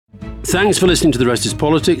Thanks for listening to The Rest is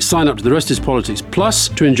Politics. Sign up to The Rest is Politics Plus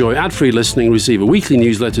to enjoy ad-free listening, receive a weekly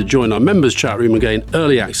newsletter, join our members' chat room and gain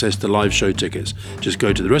early access to live show tickets. Just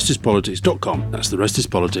go to therestispolitics.com. That's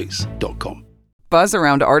therestispolitics.com. Buzz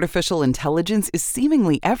around artificial intelligence is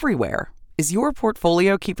seemingly everywhere. Is your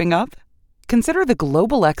portfolio keeping up? Consider the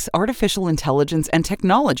Global X Artificial Intelligence and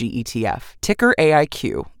Technology ETF, ticker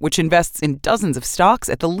AIQ, which invests in dozens of stocks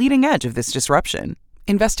at the leading edge of this disruption.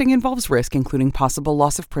 Investing involves risk, including possible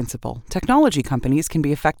loss of principal. Technology companies can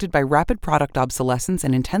be affected by rapid product obsolescence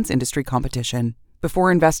and intense industry competition.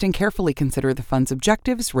 Before investing, carefully consider the fund's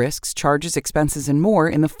objectives, risks, charges, expenses, and more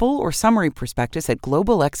in the full or summary prospectus at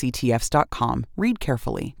globalxetfs.com. Read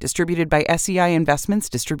carefully. Distributed by SEI Investments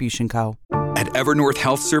Distribution Co. At Evernorth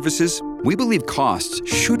Health Services, we believe costs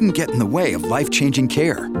shouldn't get in the way of life-changing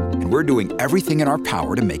care, and we're doing everything in our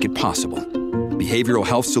power to make it possible. Behavioral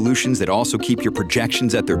health solutions that also keep your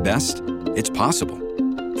projections at their best? It's possible.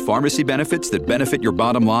 Pharmacy benefits that benefit your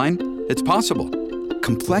bottom line? It's possible.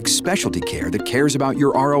 Complex specialty care that cares about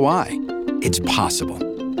your ROI? It's possible.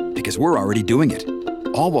 Because we're already doing it.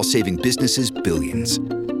 All while saving businesses billions.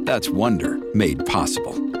 That's Wonder made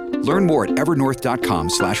possible. Learn more at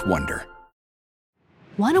evernorth.com/wonder.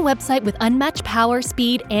 Want a website with unmatched power,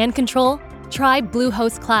 speed, and control? Try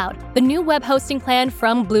Bluehost Cloud, the new web hosting plan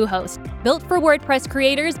from Bluehost, built for WordPress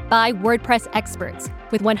creators by WordPress experts.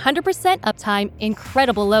 With 100% uptime,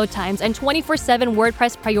 incredible load times, and 24/7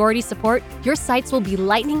 WordPress priority support, your sites will be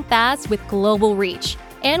lightning fast with global reach.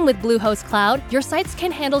 And with Bluehost Cloud, your sites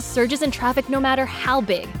can handle surges in traffic no matter how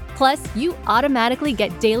big. Plus, you automatically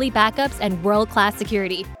get daily backups and world-class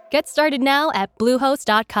security. Get started now at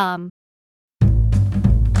Bluehost.com.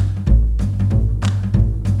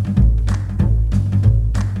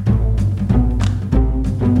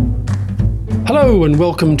 Hello and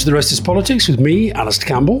welcome to The Rest is Politics with me, Alistair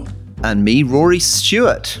Campbell. And me, Rory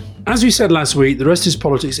Stewart. As we said last week, The Rest is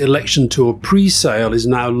Politics election tour pre-sale is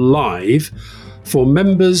now live for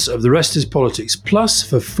members of The Rest is Politics Plus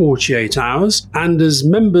for 48 hours. And as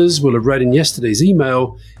members will have read in yesterday's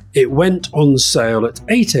email, it went on sale at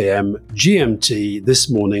 8 a.m. GMT this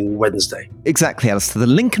morning, Wednesday. Exactly, Alistair. The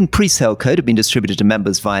link and pre-sale code have been distributed to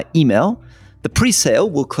members via email. The pre-sale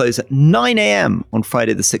will close at 9 a.m. on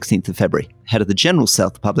Friday the 16th of February, ahead of the general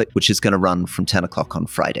sale to the public, which is going to run from 10 o'clock on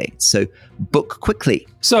Friday. So book quickly.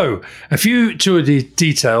 So a few tour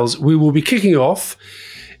details. We will be kicking off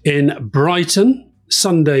in Brighton,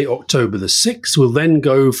 Sunday, October the 6th. We'll then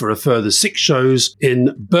go for a further 6 shows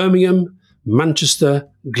in Birmingham, Manchester,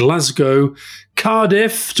 Glasgow,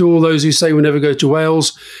 Cardiff, to all those who say we never go to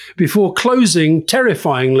Wales, before closing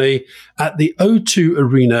terrifyingly at the O2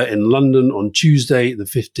 Arena in London on Tuesday, the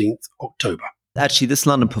 15th October. Actually, this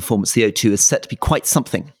London performance, the O2, is set to be quite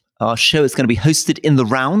something. Our show is going to be hosted in the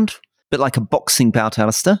round, a bit like a boxing bout,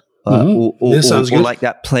 Alistair. Or like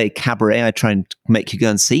that play Cabaret I try and make you go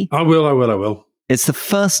and see. I will. It's the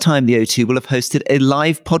first time the O2 will have hosted a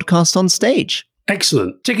live podcast on stage.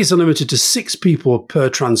 Excellent. Tickets are limited to 6 people per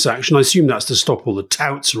transaction. I assume that's to stop all the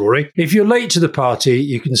touts, Rory. If you're late to the party,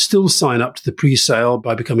 you can still sign up to the pre-sale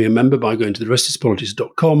by becoming a member by going to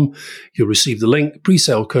therestispolitics.com. You'll receive the link,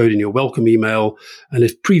 pre-sale code in your welcome email. And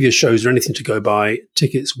if previous shows are anything to go by,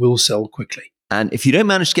 tickets will sell quickly. And if you don't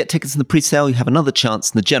manage to get tickets in the pre-sale, you have another chance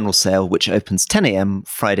in the general sale, which opens 10 a.m.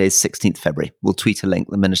 Friday, 16th February. We'll tweet a link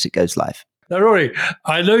the minute it goes live. Now, Rory,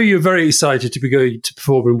 I know you're very excited to be going to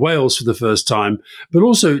perform in Wales for the first time, but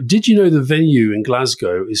also, did you know the venue in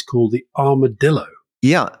Glasgow is called the Armadillo?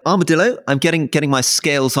 Yeah, Armadillo. I'm getting my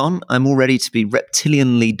scales on. I'm all ready to be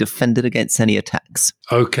reptilianly defended against any attacks.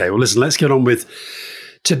 Okay, well, listen, let's get on with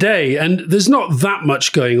today. And there's not that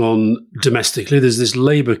much going on domestically. There's this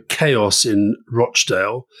Labour chaos in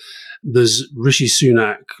Rochdale. There's Rishi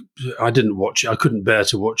Sunak. I didn't watch it. I couldn't bear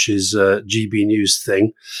to watch his GB News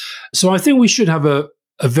thing. So I think we should have a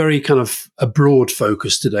very kind of a broad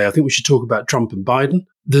focus today. I think we should talk about Trump and Biden.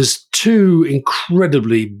 There's 2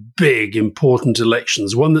 incredibly big, important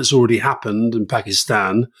elections, one that's already happened in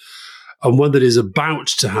Pakistan and one that is about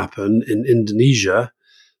to happen in Indonesia,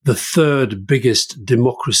 the 3rd biggest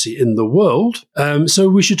democracy in the world. So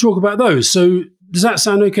we should talk about those. So does that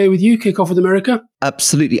sound okay with you? Kick off with America?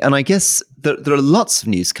 Absolutely. And I guess there are lots of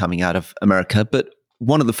news coming out of America, but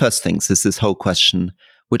one of the first things is this whole question,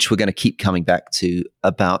 which we're going to keep coming back to,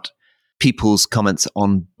 about people's comments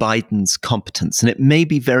on Biden's competence. And it may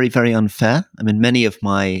be very, very unfair. I mean, many of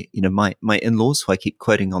my in-laws, who I keep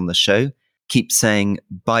quoting on the show, keep saying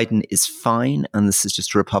Biden is fine and this is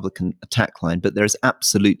just a Republican attack line. But there is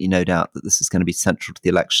absolutely no doubt that this is going to be central to the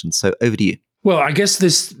election. So over to you. Well, I guess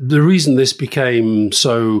the reason this became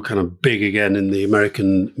so kind of big again in the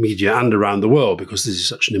American media and around the world, because this is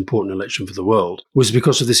such an important election for the world, was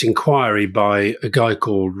because of this inquiry by a guy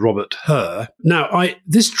called Robert Hur. Now,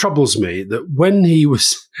 this troubles me that when he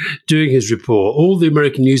was doing his report, all the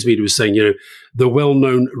American news media was saying, the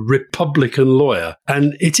well-known Republican lawyer.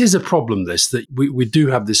 And it is a problem, this, that we do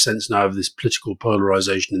have this sense now of this political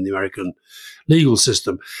polarization in the American legal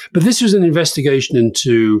system. But this was an investigation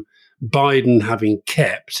into Biden having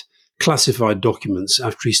kept classified documents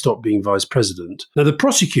after he stopped being vice president. Now, the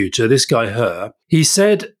prosecutor, this guy Hur, he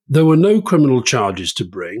said there were no criminal charges to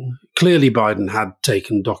bring. Clearly, Biden had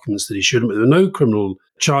taken documents that he shouldn't, but there were no criminal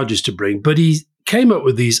charges to bring. But he came up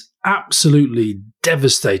with these absolutely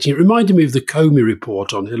devastating, it reminded me of the Comey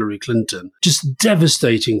report on Hillary Clinton, just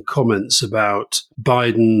devastating comments about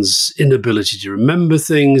Biden's inability to remember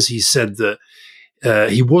things. He said that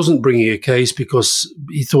he wasn't bringing a case because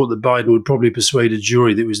he thought that Biden would probably persuade a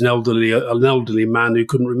jury that it was an elderly man who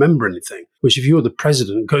couldn't remember anything, which if you're the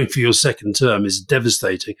president going for your second term is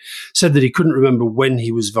devastating. Said that he couldn't remember when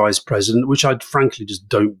he was vice president, which I frankly just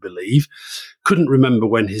don't believe. Couldn't remember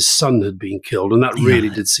when his son had been killed, and that really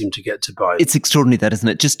did seem to get to Biden. It's extraordinary, that, isn't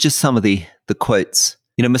it? Just some of the quotes.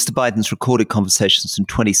 Mr. Biden's recorded conversations in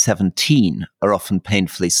 2017 are often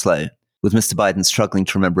painfully slow, with Mr. Biden struggling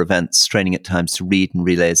to remember events, straining at times to read and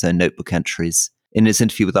relay his own notebook entries. In his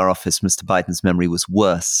interview with our office, Mr. Biden's memory was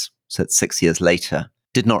worse, so it's 6 years later.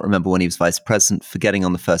 Did not remember when he was vice president, forgetting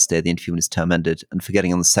on the first day of the interview when his term ended, and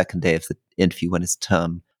forgetting on the second day of the interview when his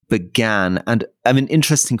term began. And I mean,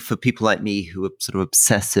 interesting for people like me who are sort of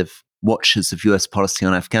obsessive watchers of US policy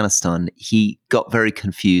on Afghanistan, he got very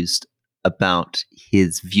confused about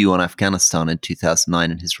his view on Afghanistan in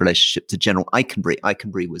 2009 and his relationship to General Eikenberry.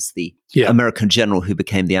 Eikenberry was the American general who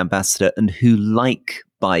became the ambassador and who, like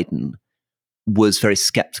Biden, was very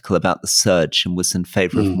skeptical about the surge and was in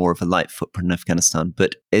favor of more of a light footprint in Afghanistan.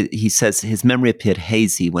 But he says his memory appeared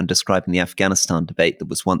hazy when describing the Afghanistan debate that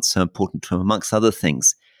was once so important to him. Amongst other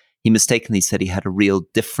things, he mistakenly said he had a real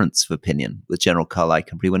difference of opinion with General Carl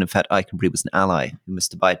Eikenberry, when in fact Eikenberry was an ally who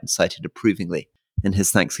Mr. Biden cited approvingly in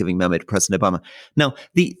his Thanksgiving memo to President Obama. Now,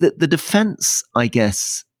 the defense, I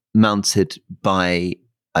guess, mounted by,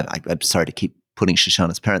 I'm sorry to keep putting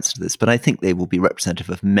Shoshana's parents into this, but I think they will be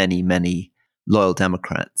representative of many, many loyal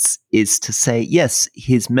Democrats, is to say, yes,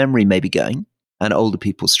 his memory may be going, and older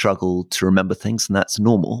people struggle to remember things, and that's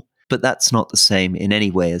normal, but that's not the same in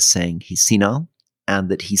any way as saying he's senile, and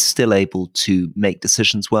that he's still able to make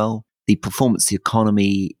decisions well. The performance of the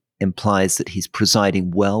economy implies that he's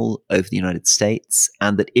presiding well over the United States,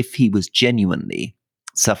 and that if he was genuinely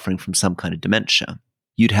suffering from some kind of dementia,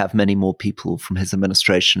 you'd have many more people from his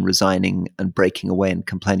administration resigning and breaking away and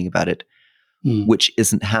complaining about it, which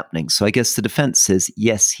isn't happening. So I guess the defense is,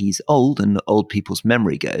 yes, he's old and old people's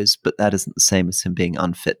memory goes, but that isn't the same as him being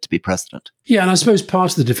unfit to be president. Yeah, and I suppose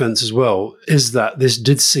part of the defense as well is that this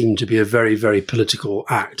did seem to be a very, very political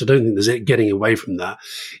act. I don't think there's any getting away from that.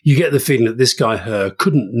 You get the feeling that this guy Hur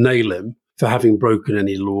couldn't nail him for having broken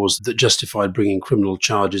any laws that justified bringing criminal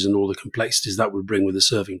charges and all the complexities that would bring with a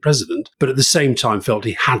serving president, but at the same time felt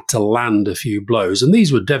he had to land a few blows. And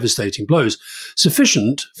these were devastating blows,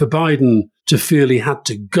 sufficient for Biden to feel he had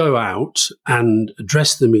to go out and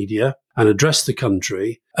address the media and address the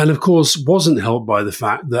country. And of course, wasn't helped by the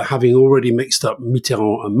fact that having already mixed up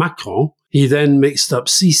Mitterrand and Macron, he then mixed up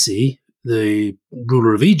Sisi, the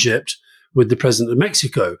ruler of Egypt, with the president of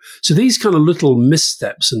Mexico. So these kind of little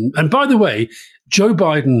missteps. And by the way, Joe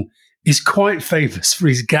Biden is quite famous for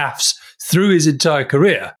his gaffes through his entire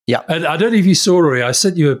career. Yeah. And I don't know if you saw, Rory, I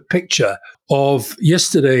sent you a picture of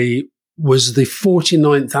yesterday was the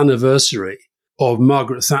 49th anniversary of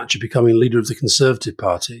Margaret Thatcher becoming leader of the Conservative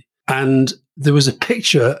Party. And there was a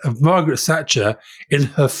picture of Margaret Thatcher in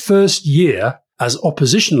her first year as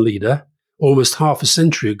opposition leader, almost half a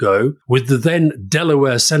century ago, with the then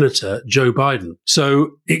Delaware Senator, Joe Biden.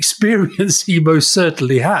 So experience he most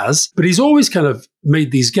certainly has, but he's always kind of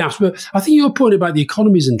made these gaps. But I think your point about the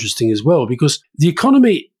economy is interesting as well, because the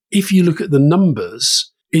economy, if you look at the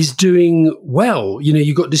numbers, is doing well. You know,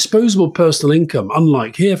 you've got disposable personal income,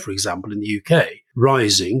 unlike here, for example, in the UK,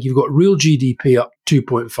 rising. You've got real GDP up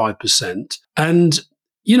 2.5%. And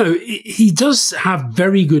you know, he does have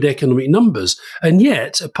very good economic numbers. And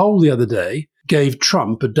yet, a poll the other day gave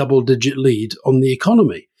Trump a double-digit lead on the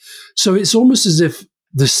economy. So it's almost as if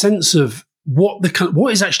the sense of what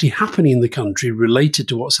is actually happening in the country related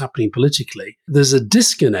to what's happening politically, there's a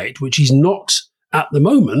disconnect which he's not, at the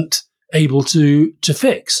moment, able to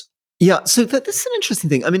fix. Yeah, so this is an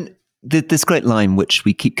interesting thing. I mean, this great line which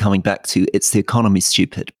we keep coming back to, it's the economy,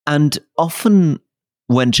 stupid. And often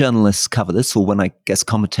when journalists cover this, or when I guess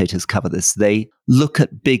commentators cover this, they look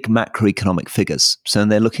at big macroeconomic figures. So when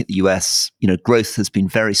they're looking at the US, growth has been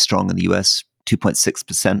very strong in the US,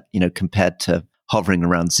 2.6%, compared to hovering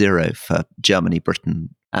around zero for Germany, Britain,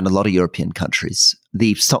 and a lot of European countries.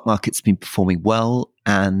 The stock market's been performing well,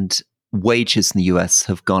 and wages in the US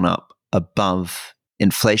have gone up above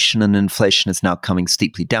inflation, and inflation is now coming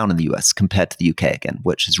steeply down in the US compared to the UK again,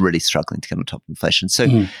 which is really struggling to get on top of inflation.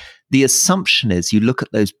 So the assumption is you look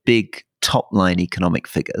at those big top-line economic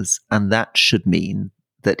figures, and that should mean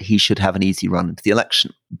that he should have an easy run into the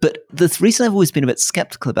election. But the reason I've always been a bit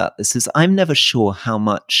skeptical about this is I'm never sure how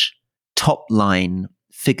much top-line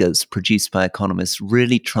figures produced by economists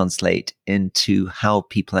really translate into how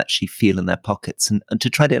people actually feel in their pockets. And to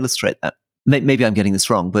try to illustrate that, maybe I'm getting this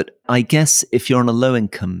wrong, but I guess if you're on a low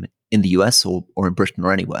income in the US or in Britain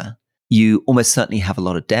or anywhere, you almost certainly have a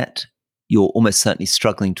lot of debt. You're almost certainly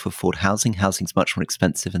struggling to afford housing. Housing's much more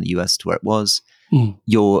expensive in the US to where it was.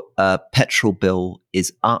 Your petrol bill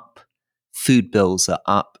is up. Food bills are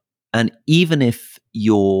up. And even if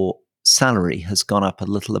your salary has gone up a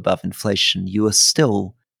little above inflation, you are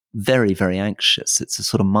still very, very anxious. It's a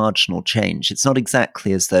sort of marginal change. It's not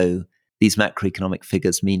exactly as though these macroeconomic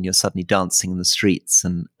figures mean you're suddenly dancing in the streets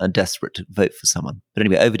and desperate to vote for someone. But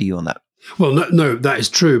anyway, over to you on that. Well, no, that is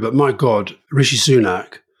true. But my God, Rishi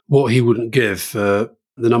Sunak, what he wouldn't give for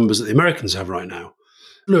the numbers that the Americans have right now.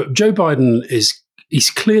 Look, Joe Biden he's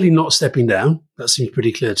clearly not stepping down. That seems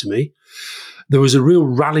pretty clear to me. There was a real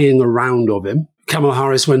rallying around of him. Kamala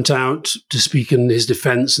Harris went out to speak in his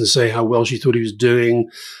defense and say how well she thought he was doing.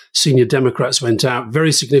 Senior Democrats went out.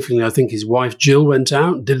 Very significantly, I think his wife, Jill, went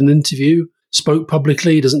out, did an interview, spoke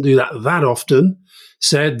publicly. He doesn't do that often.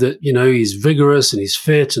 Said that, he's vigorous and he's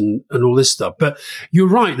fit and all this stuff. But you're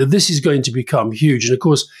right that this is going to become huge. And of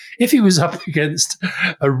course, if he was up against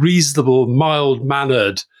a reasonable,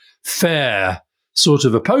 mild-mannered, fair sort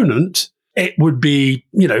of opponent, it would be,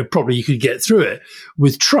 probably you could get through it.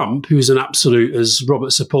 With Trump, who's an absolute, as Robert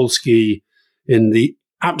Sapolsky in the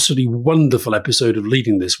absolutely wonderful episode of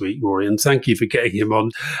Leading This Week, Rory, and thank you for getting him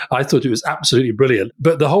on. I thought it was absolutely brilliant.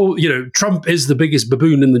 But the whole, Trump is the biggest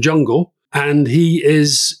baboon in the jungle, and he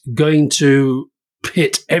is going to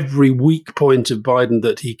hit every weak point of Biden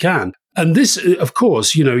that he can. And this, of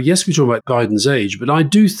course, yes, we talk about Biden's age, but I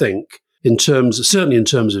do think certainly in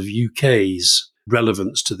terms of UK's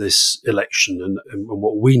relevance to this election and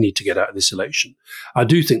what we need to get out of this election, I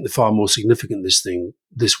do think the far more significant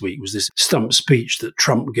this week was this stump speech that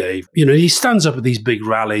Trump gave. He stands up at these big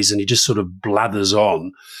rallies and he just sort of blathers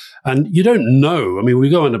on. And you don't know. I mean, we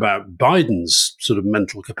go on about Biden's sort of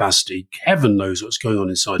mental capacity. Heaven knows what's going on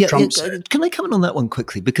inside Trump's head. Can I comment on that one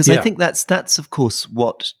quickly? Because I think that's of course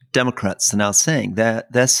what Democrats are now saying.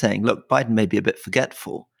 They're saying, look, Biden may be a bit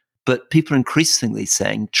forgetful, but people are increasingly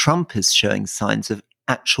saying Trump is showing signs of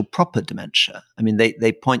actual proper dementia. I mean,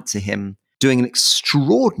 they point to him doing an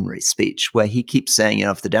extraordinary speech where he keeps saying,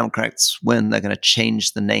 if the Democrats win, they're going to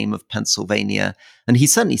change the name of Pennsylvania. And he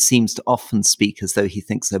certainly seems to often speak as though he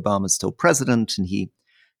thinks Obama's still president, and he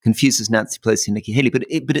confuses Nancy Pelosi and Nikki Haley.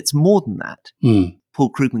 But it's more than that.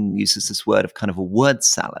 Paul Krugman uses this word of kind of a word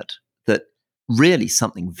salad, that really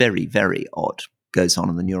something very, very odd goes on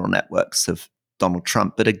in the neural networks of Donald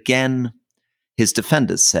Trump. But again, his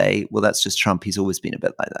defenders say, well, that's just Trump. He's always been a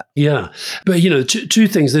bit like that. Yeah. But, two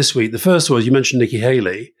things this week. The first was, you mentioned Nikki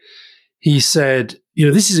Haley. He said,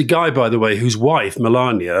 this is a guy, by the way, whose wife,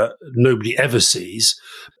 Melania, nobody ever sees.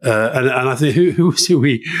 And I think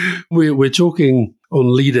we're talking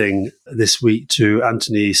on Leading this week to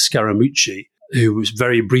Anthony Scaramucci, who was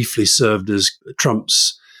very briefly served as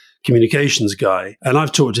Trump's communications guy. And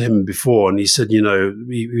I've talked to him before, and he said, he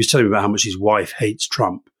was telling me about how much his wife hates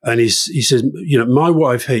Trump. And he says, my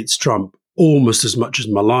wife hates Trump almost as much as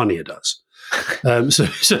Melania does.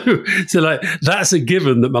 So like, that's a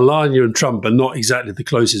given that Melania and Trump are not exactly the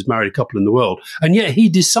closest married couple in the world. And yet he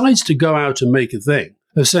decides to go out and make a thing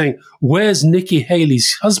of saying, where's Nikki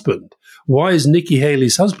Haley's husband? Why is Nikki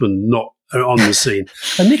Haley's husband not on the scene?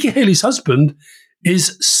 And Nikki Haley's husband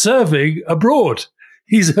is serving abroad.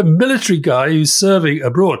 He's a military guy who's serving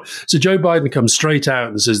abroad. So Joe Biden comes straight out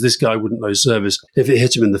and says this guy wouldn't know service if it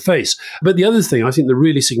hit him in the face. But the other thing, I think the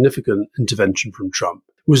really significant intervention from Trump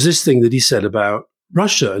was this thing that he said about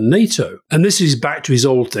Russia and NATO. And this is back to his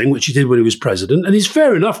old thing, which he did when he was president. And it's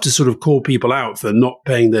fair enough to sort of call people out for not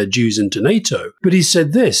paying their dues into NATO. But he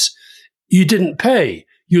said this, you didn't pay.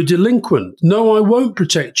 You're delinquent. No, I won't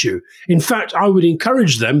protect you. In fact, I would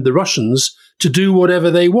encourage them, the Russians, to do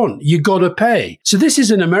whatever they want. You got to pay. So this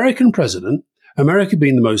is an American president, America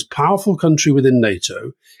being the most powerful country within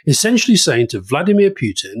NATO, essentially saying to Vladimir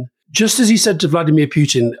Putin, just as he said to Vladimir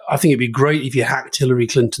Putin, I think it'd be great if you hacked Hillary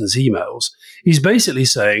Clinton's emails, he's basically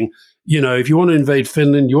saying, if you want to invade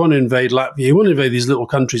Finland, you want to invade Latvia, you want to invade these little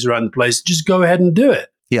countries around the place, just go ahead and do it.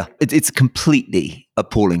 Yeah, it's completely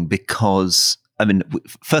appalling because,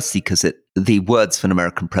 firstly, because the words of an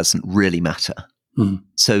American president really matter. Mm.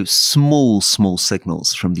 So small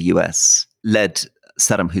signals from the US led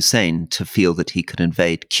Saddam Hussein to feel that he could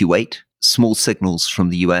invade Kuwait. Small signals from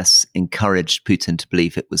the US encouraged Putin to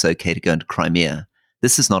believe it was okay to go into Crimea.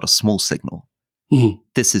 This is not a small signal. Mm.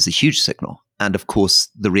 This is a huge signal. And of course,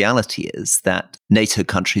 the reality is that NATO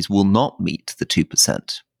countries will not meet the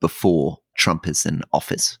 2% before Trump is in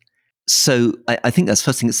office. So I think that's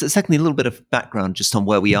first thing. Secondly, a little bit of background just on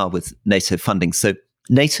where we are with NATO funding. So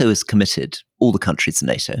NATO is committed, all the countries in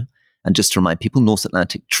NATO, and just to remind people, North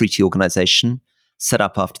Atlantic Treaty Organization, set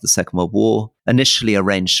up after the Second World War, initially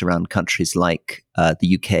arranged around countries like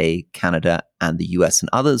the UK, Canada, and the US and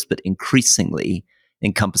others, but increasingly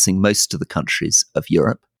encompassing most of the countries of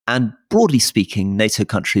Europe. And broadly speaking, NATO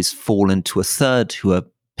countries fall into a third who are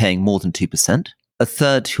paying more than 2%, a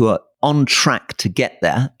third who are on track to get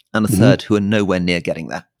there, and a third who are nowhere near getting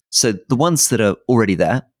there. So the ones that are already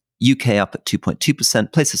there, UK up at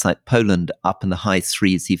 2.2%, places like Poland up in the high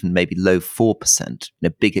threes, even maybe low 4%,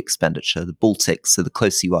 big expenditure. The Baltics, so the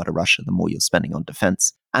closer you are to Russia, the more you're spending on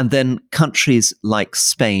defense. And then countries like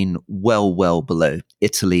Spain, well below,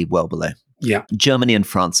 Italy, well below. Yeah. Germany and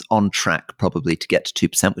France on track probably to get to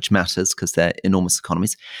 2%, which matters because they're enormous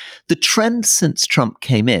economies. The trend since Trump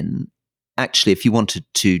came in, actually, if you wanted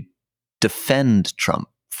to defend Trump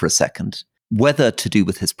for a second, whether to do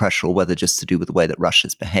with his pressure or whether just to do with the way that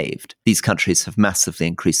Russia's behaved, these countries have massively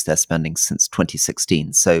increased their spending since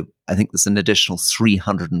 2016. So I think there's an additional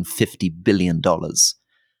 $350 billion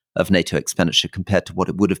of NATO expenditure compared to what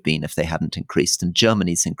it would have been if they hadn't increased. And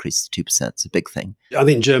Germany's increased to 2%. It's a big thing. I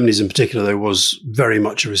think Germany's in particular, though, was very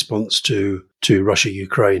much a response to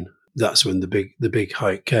Russia-Ukraine. That's when the big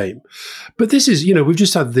hike came. But this is, we've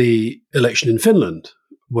just had the election in Finland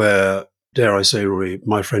where, dare I say, Rory,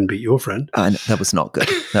 my friend beat your friend. That was not good.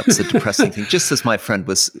 That was a depressing thing. Just as my friend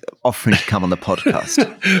was offering to come on the podcast.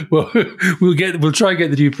 Well, we'll try and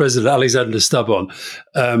get the new president, Alexander Stubb, on,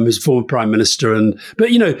 as former prime minister. But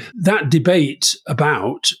that debate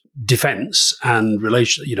about defence and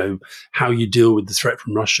how you deal with the threat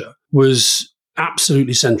from Russia was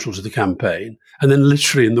absolutely central to the campaign. And then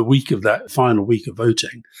literally in the week of that final week of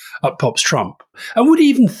voting, up pops Trump. And would he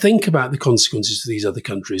even think about the consequences to these other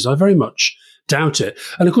countries? I very much doubt it.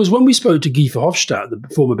 And of course, when we spoke to Guy Verhofstadt, the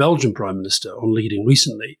former Belgian prime minister, on Leading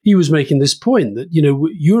recently, he was making this point that,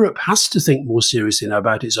 Europe has to think more seriously now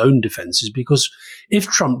about its own defences, because if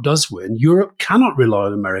Trump does win, Europe cannot rely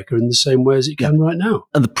on America in the same way as it can right now.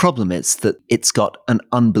 And the problem is that it's got an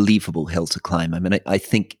unbelievable hill to climb. I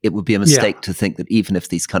think it would be a mistake to think that even if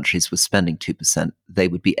these countries were spending 2%, they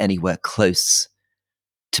would be anywhere close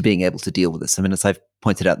to being able to deal with this. As I've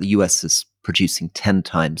pointed out, the US is producing 10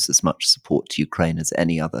 times as much support to Ukraine as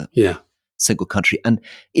any other single country. And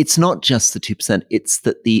it's not just the 2%, it's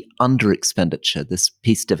that the under-expenditure, this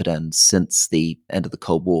peace dividend since the end of the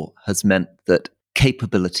Cold War, has meant that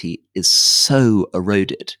capability is so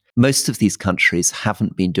eroded. Most of these countries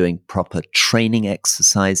haven't been doing proper training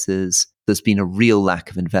exercises. There's been a real lack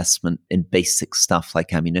of investment in basic stuff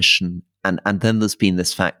like ammunition. And then there's been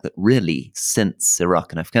this fact that really, since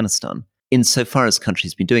Iraq and Afghanistan, insofar as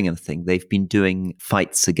countries have been doing anything, they've been doing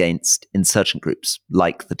fights against insurgent groups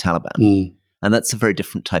like the Taliban. Mm. And that's a very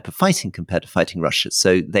different type of fighting compared to fighting Russia.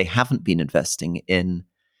 So they haven't been investing in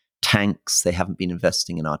tanks, they haven't been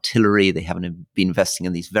investing in artillery, they haven't been investing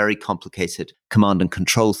in these very complicated command and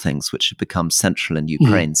control things, which have become central in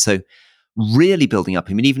Ukraine. So really building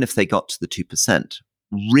up, even if they got to the 2%,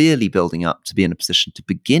 really building up to be in a position to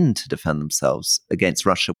begin to defend themselves against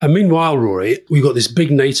Russia. And meanwhile, Rory, we've got this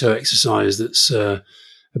big NATO exercise that's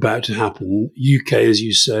about to happen. UK, as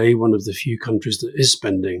you say, one of the few countries that is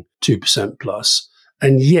spending 2% plus.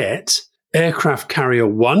 And yet, aircraft carrier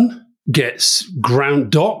 1 gets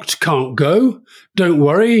ground docked, can't go. Don't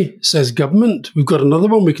worry, says government. We've got another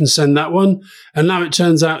one, we can send that one. And now it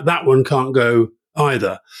turns out that one can't go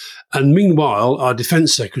either. And meanwhile, our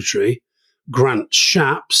Defence Secretary, Grant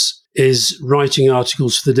Shapps, is writing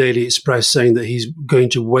articles for the Daily Express saying that he's going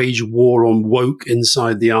to wage war on woke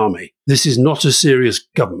inside the army. This is not a serious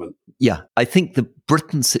government. Yeah, I think the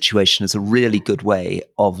Britain situation is a really good way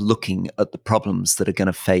of looking at the problems that are going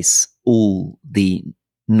to face all the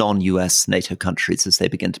non-US NATO countries as they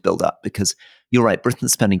begin to build up. Because you're right,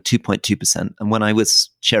 Britain's spending 2.2%. And when I was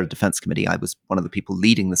chair of Defence Committee, I was one of the people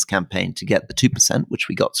leading this campaign to get the 2%, which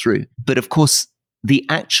we got through. But of course, the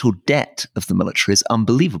actual debt of the military is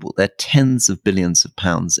unbelievable. They're tens of billions of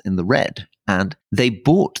pounds in the red. And they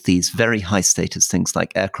bought these very high status things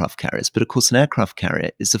like aircraft carriers. But of course, an aircraft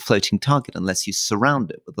carrier is a floating target unless you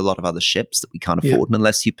surround it with a lot of other ships that we can't afford, and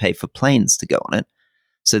unless you pay for planes to go on it.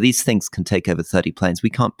 So these things can take over 30 planes. We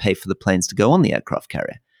can't pay for the planes to go on the aircraft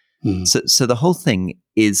carrier. So the whole thing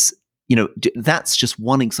is, that's just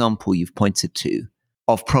one example you've pointed to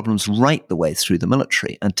of problems right the way through the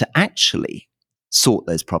military. And to actually sort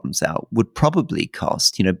those problems out would probably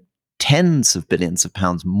cost, tens of billions of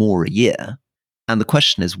pounds more a year. And the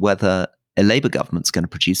question is whether a Labour government's going to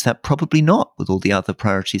produce that. Probably not, with all the other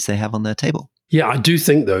priorities they have on their table. Yeah, I do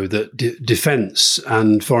think, though, that defence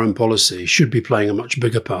and foreign policy should be playing a much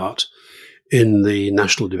bigger part in the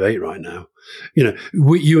national debate right now.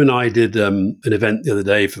 You and I did an event the other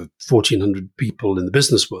day for 1,400 people in the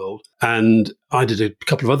business world, and I did a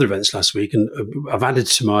couple of other events last week, and I've added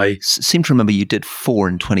to my... Seem to remember you did 4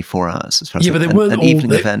 in 24 hours. As far as but they weren't an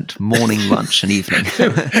evening event, morning, lunch, and evening.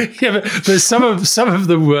 but some of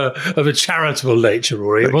them were of a charitable nature,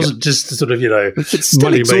 Rory. It wasn't just sort of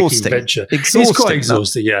money-making venture. It's quite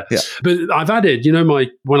exhausting, yeah. But I've added,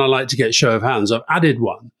 when I like to get show of hands, I've added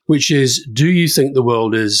one, which is, do you think the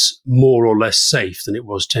world is more or less safe than it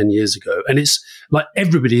was 10 years ago? And it's like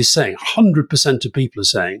everybody is saying, 100% of people are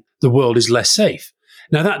saying the world is less safe.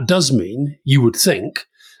 Now, that does mean, you would think,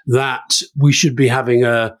 that we should be having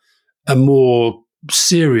a more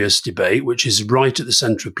serious debate, which is right at the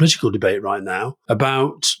centre of political debate right now,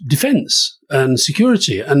 about defence and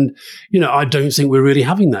security. And, I don't think we're really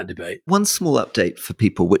having that debate. One small update for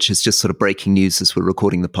people, which is just sort of breaking news as we're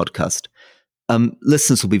recording the podcast.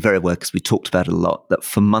 Listeners will be very aware, because we talked about it a lot, that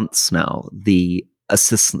for months now, the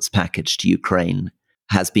assistance package to Ukraine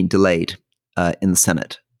has been delayed in the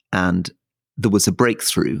Senate. And there was a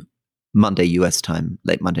breakthrough Monday US time,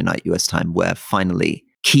 late Monday night US time, where finally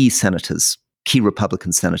key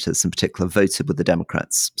Republican senators in particular, voted with the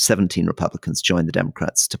Democrats. 17 Republicans joined the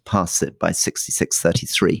Democrats to pass it by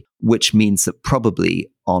 66-33, which means that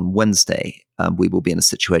probably on Wednesday, we will be in a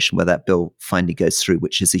situation where that bill finally goes through,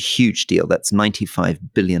 which is a huge deal. That's $95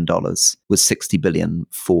 billion, with $60 billion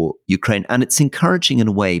for Ukraine. And it's encouraging in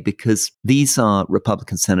a way, because these are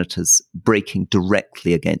Republican senators breaking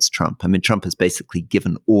directly against Trump. I mean, Trump has basically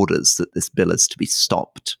given orders that this bill is to be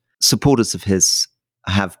stopped. Supporters of his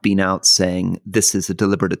have been out saying this is a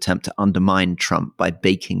deliberate attempt to undermine Trump by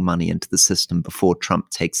baking money into the system before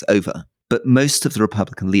Trump takes over. But most of the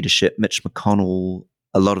Republican leadership, Mitch McConnell,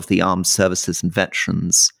 a lot of the armed services and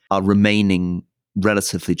veterans, are remaining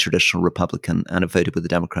relatively traditional Republican and have voted with the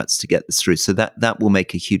Democrats to get this through. So that will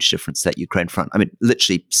make a huge difference, that Ukraine front. I mean,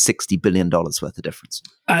 literally $60 billion worth of difference.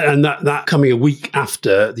 And that coming a week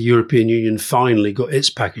after the European Union finally got its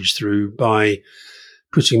package through by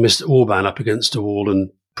putting Mr. Orban up against a wall and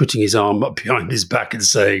putting his arm up behind his back and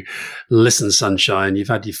saying, listen, sunshine, you've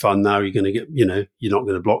had your fun, now you're going to get, you're not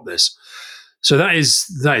going to block this. So that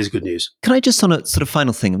is good news. Can I just, on a sort of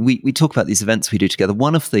final thing, we talk about these events we do together.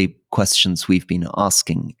 One of the questions we've been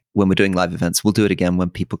asking when we're doing live events, we'll do it again when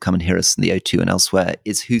people come and hear us in the O2 and elsewhere,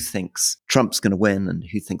 is who thinks Trump's going to win and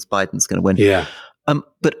who thinks Biden's going to win. Yeah.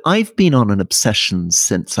 But I've been on an obsession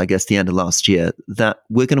since, I guess, the end of last year, that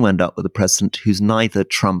we're going to end up with a president who's neither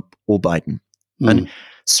Trump or Biden. And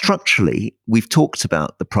structurally, we've talked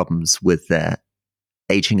about the problems with their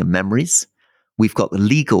aging of memories. We've got the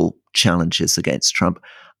legal challenges against Trump.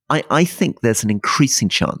 I think there's an increasing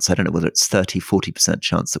chance, I don't know whether it's 30, 40%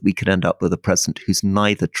 chance, that we could end up with a president who's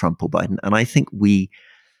neither Trump or Biden. And I think we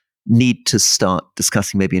need to start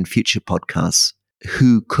discussing, maybe in future podcasts,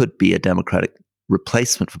 who could be a Democratic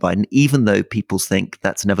replacement for Biden, even though people think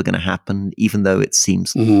that's never going to happen, even though it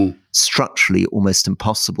seems structurally almost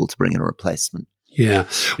impossible to bring in a replacement. Yeah.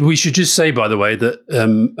 We should just say, by the way, that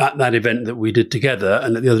at that event that we did together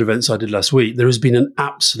and at the other events I did last week, there has been an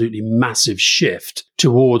absolutely massive shift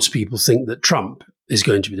towards people think that Trump is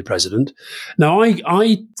going to be the president. Now,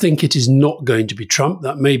 I think it is not going to be Trump.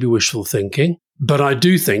 That may be wishful thinking. But I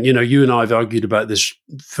do think, you and I have argued about this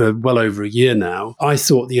for well over a year now. I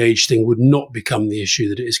thought the age thing would not become the issue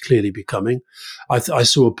that it is clearly becoming. I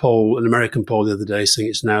saw a poll, an American poll the other day, saying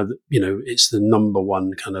it's now, it's the number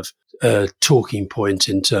one kind of talking point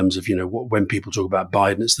in terms of, when people talk about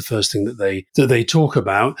Biden, it's the first thing that they talk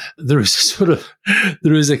about. There is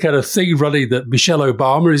a kind of thing running that Michelle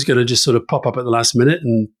Obama is going to just sort of pop up at the last minute.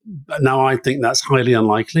 And now I think that's highly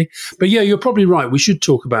unlikely. But yeah, you're probably right. We should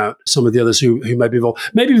talk about some of the others who may be involved.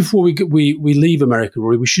 Maybe before we leave America,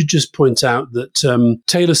 Rory, we should just point out that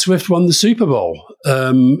Taylor Swift won the Super Bowl.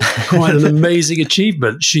 Quite an amazing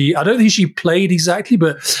achievement. I don't think she played exactly,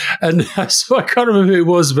 so I can't remember who it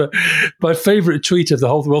was, but my favourite tweet of the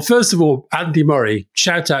whole thing. Well, first of all, Andy Murray,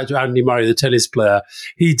 shout out to Andy Murray, the tennis player.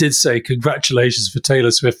 He did say congratulations for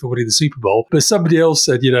Taylor Swift for winning the Super Bowl. But somebody else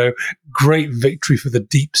said, great victory for the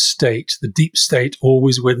deep state. The deep state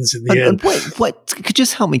always wins in the end. Wait, could you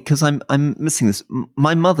just help me? Because I'm missing this.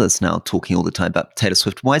 My mother's now talking all the time about Taylor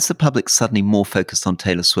Swift. Why is the public suddenly more focused on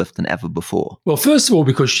Taylor Swift than ever before? Well, first of all,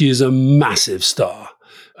 because she is a massive star.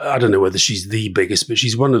 I don't know whether she's the biggest, but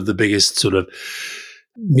she's one of the biggest sort of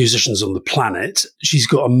musicians on the planet. She's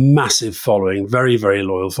got a massive following, very, very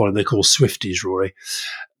loyal following. They call Swifties, Rory.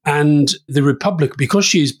 And because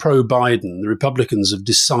she is pro-Biden, the Republicans have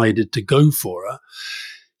decided to go for her.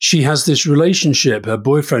 She has this relationship. Her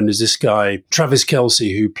boyfriend is this guy, Travis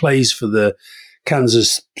Kelce, who plays for the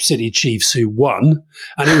Kansas City Chiefs, who won.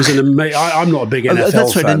 And it was an amazing. I'm not a big NFL fan.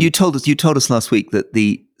 That's right. And you told us last week that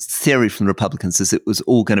the theory from the Republicans is it was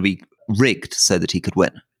all going to be rigged so that he could win.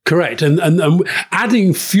 Correct. And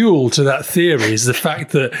adding fuel to that theory is the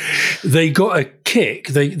fact that they got a kick.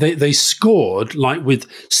 They scored like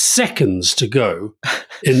with seconds to go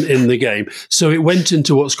in the game. So it went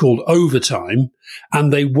into what's called overtime,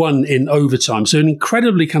 and they won in overtime. So an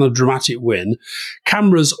incredibly kind of dramatic win.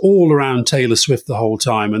 Cameras all around Taylor Swift the whole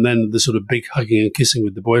time, and then the sort of big hugging and kissing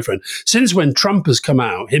with the boyfriend. Since when Trump has come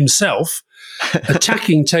out himself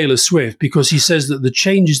attacking Taylor Swift because he says that the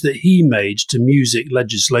changes that he made to music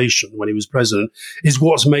legislation when he was president is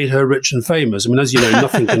what's made her rich and famous. I mean, as you know,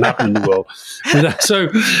 nothing can happen in the world.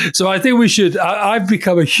 So I think we should. I've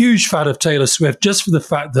become a huge fan of Taylor Swift just for the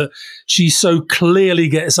fact that she so clearly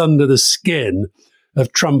gets under the skin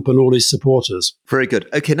of Trump and all his supporters. Very good.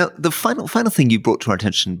 Okay, now the final thing you brought to our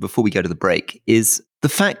attention before we go to the break is the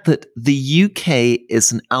fact that the UK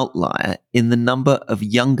is an outlier in the number of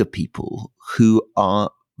younger people who are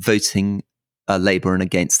voting Labour and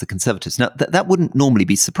against the Conservatives. Now, that wouldn't normally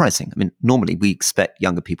be surprising. I mean, normally we expect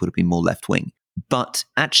younger people to be more left-wing. But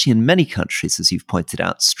actually in many countries, as you've pointed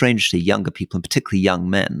out, strangely, younger people, and particularly young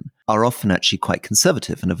men, are often actually quite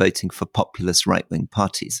conservative and are voting for populist right-wing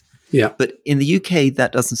parties. Yeah. But in the UK,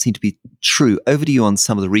 that doesn't seem to be true. Over to you on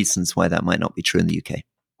some of the reasons why that might not be true in the UK.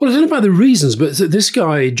 Well, I don't know about the reasons, but this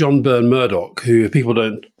guy, John Byrne Murdoch, who if people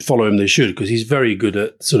don't follow him, they should, because he's very good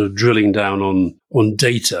at sort of drilling down on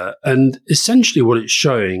data. And essentially what it's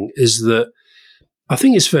showing is that I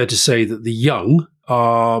think it's fair to say that the young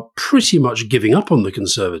are pretty much giving up on the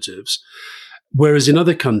Conservatives. Whereas in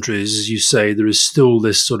other countries, as you say, there is still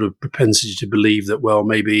this sort of propensity to believe that, well,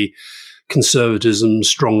 maybe conservatism,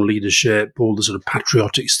 strong leadership, all the sort of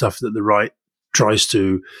patriotic stuff that the right tries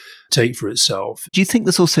to take for itself. Do you think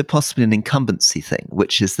there's also possibly an incumbency thing,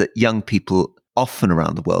 which is that young people often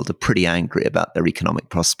around the world are pretty angry about their economic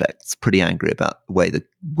prospects, pretty angry about the way the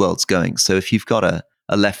world's going? So if you've got a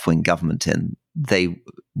left-wing government in, they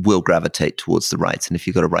will gravitate towards the right. And if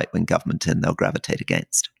you've got a right-wing government in, they'll gravitate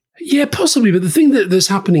against. Yeah, possibly. But the thing that's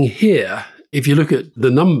happening here, if you look at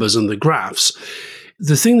the numbers and the graphs,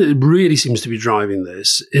 the thing that really seems to be driving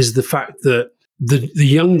this is the fact that the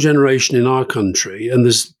young generation in our country, and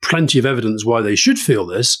there's plenty of evidence why they should feel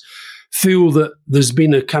this, feel that there's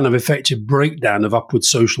been a kind of effective breakdown of upward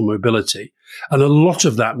social mobility. And a lot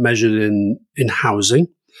of that measured in housing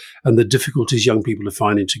and the difficulties young people are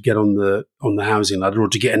finding to get on the housing ladder or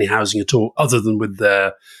to get any housing at all other than with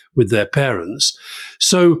their parents.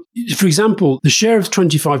 So, for example, the share of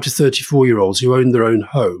 25 to 34-year-olds who own their own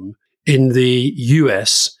home in the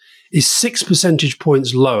US is 6 percentage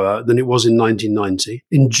points lower than it was in 1990.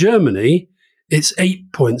 In Germany, it's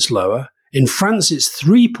 8 points lower. In France, it's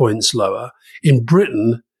 3 points lower. In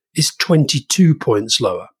Britain, it's 22 points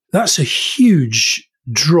lower. That's a huge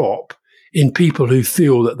drop in people who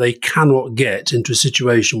feel that they cannot get into a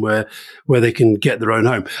situation where they can get their own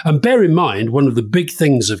home. And bear in mind, one of the big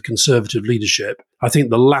things of Conservative leadership, I think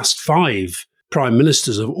the last 5 prime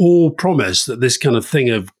ministers have all promised that this kind of thing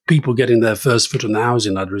of people getting their first foot on the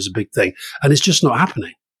housing ladder is a big thing. And it's just not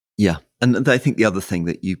happening. Yeah. And I think the other thing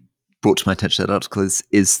that you brought to my attention in that article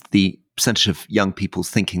is the percentage of young people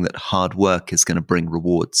thinking that hard work is going to bring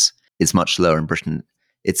rewards is much lower in Britain.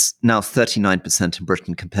 It's now 39% in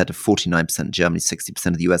Britain compared to 49% in Germany, 60%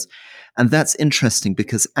 of the US. And that's interesting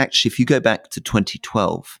because actually, if you go back to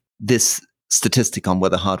 2012, this statistic on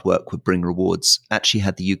whether hard work would bring rewards actually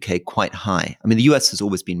had the UK quite high. I mean, the US has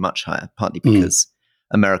always been much higher, partly because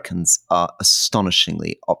Americans are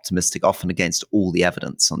astonishingly optimistic, often against all the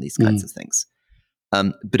evidence on these kinds of things.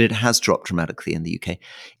 But it has dropped dramatically in the UK.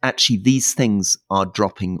 Actually, these things are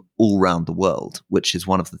dropping all around the world, which is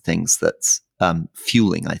one of the things that's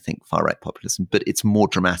fueling, I think, far-right populism. But it's more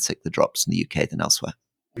dramatic, the drops in the UK than elsewhere.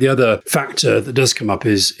 The other factor that does come up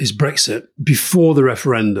is Brexit. Before the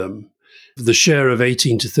referendum, the share of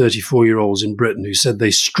 18 to 34-year-olds in Britain who said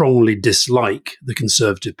they strongly dislike the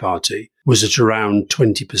Conservative Party was at around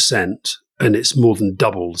 20%, and it's more than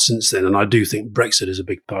doubled since then. And I do think Brexit is a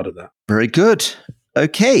big part of that. Very good.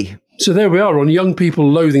 Okay. So there we are on young people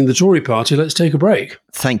loathing the Tory party. Let's take a break.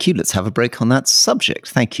 Thank you. Let's have a break on that subject.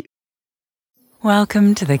 Thank you.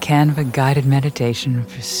 Welcome to the Canva guided meditation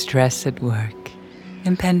for stress at work.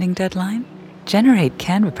 Impending deadline? Generate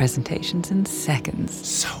Canva presentations in seconds.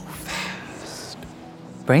 So fast.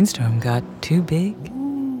 Brainstorm got too big?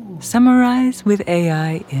 Summarize with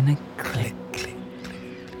AI in a click.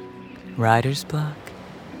 Writer's block?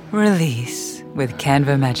 Release with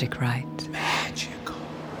Canva Magic Write. Magical.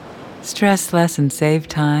 Stress less and save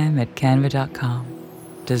time at canva.com.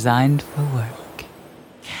 Designed for work.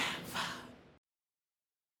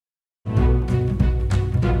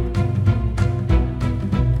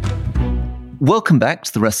 Welcome back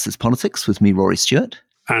to The Rest is Politics with me, Rory Stewart.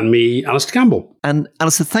 And me, Alistair Campbell. And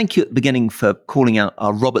Alistair, thank you at the beginning for calling out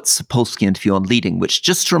our Robert Sapolsky interview on leading, which,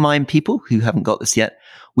 just to remind people who haven't got this yet,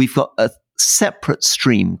 we've got a separate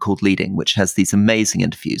stream called Leading, which has these amazing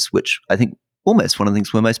interviews, which I think almost one of the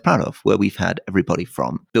things we're most proud of, where we've had everybody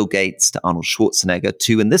from Bill Gates to Arnold Schwarzenegger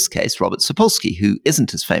to, in this case, Robert Sapolsky, who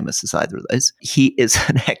isn't as famous as either of those. He is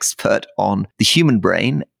an expert on the human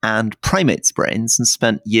brain and primates' brains and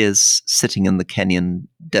spent years sitting in the Kenyan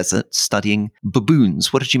desert studying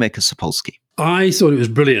baboons. What did you make of Sapolsky? I thought it was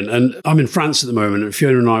brilliant. And I'm in France at the moment, and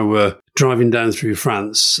Fiona and I were driving down through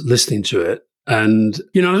France listening to it. And,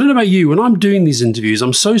 I don't know about you, when I'm doing these interviews,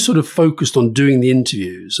 I'm so sort of focused on doing the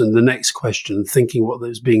interviews and the next question, thinking what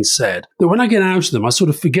was being said, that when I get out of them, I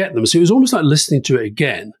sort of forget them. So it was almost like listening to it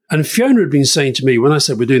again. And Fiona had been saying to me, when I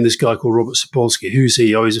said we're doing this guy called Robert Sapolsky, who's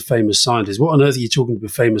he? Oh, he's a famous scientist. What on earth are you talking to a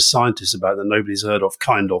famous scientist about that nobody's heard of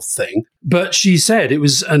kind of thing? But she said it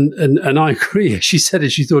was, and I agree, she said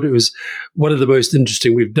it, she thought it was one of the most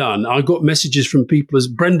interesting we've done. I got messages from people as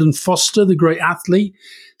Brendan Foster, the great athlete,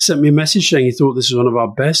 sent me a message saying he thought this was one of our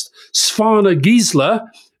best. Svana Giesler,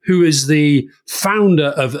 who is the founder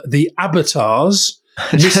of the Avatars,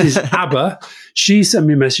 Mrs. ABBA, she sent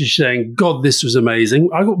me a message saying, God, this was amazing.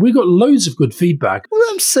 We got loads of good feedback. Well,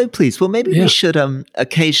 I'm so pleased. Well, maybe we should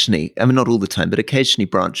occasionally, not all the time, but occasionally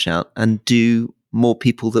branch out and do more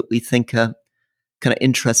people that we think are kind of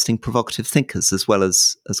interesting, provocative thinkers as well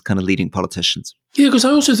as kind of leading politicians. Yeah, because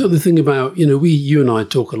I also thought the thing about, you and I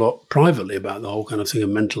talk a lot privately about the whole kind of thing of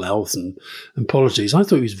mental health and politics. I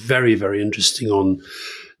thought it was very, very interesting on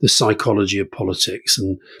the psychology of politics.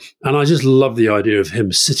 And I just love the idea of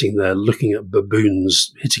him sitting there looking at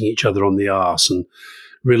baboons hitting each other on the arse and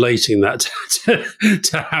relating that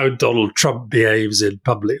to how Donald Trump behaves in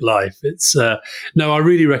public life. It's I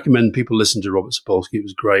really recommend people listen to Robert Sapolsky. It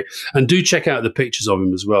was great. And do check out the pictures of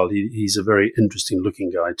him as well. He's a very interesting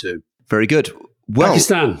looking guy too. Very good. Well,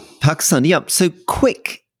 Pakistan, yeah. So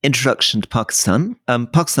quick introduction to Pakistan.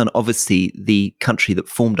 Pakistan, obviously the country that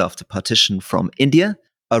formed after partition from India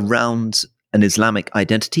around an Islamic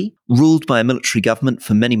identity, ruled by a military government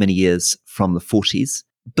for many, many years from the 40s.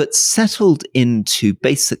 But settled into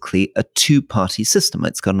basically a two-party system.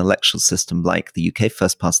 It's got an electoral system like the UK,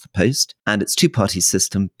 first past the post, and its two-party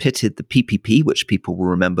system pitted the PPP, which people will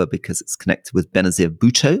remember because it's connected with Benazir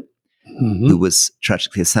Bhutto, who was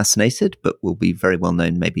tragically assassinated, but will be very well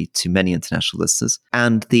known maybe to many international listeners,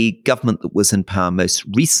 and the government that was in power most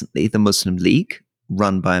recently, the Muslim League,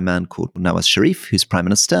 run by a man called Nawaz Sharif, who's prime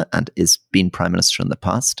minister and has been prime minister in the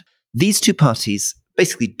past. These two parties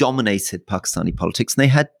basically dominated Pakistani politics, and they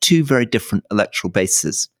had two very different electoral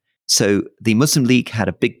bases. So the Muslim League had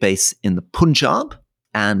a big base in the Punjab,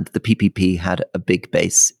 and the PPP had a big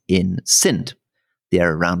base in Sindh, the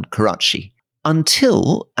area around Karachi,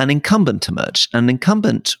 until an incumbent emerged. An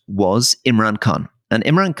incumbent was Imran Khan. And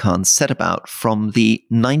Imran Khan set about from the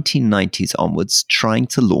 1990s onwards trying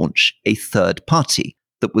to launch a third party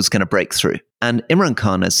that was going to break through. And Imran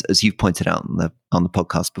Khan, as you've pointed out on the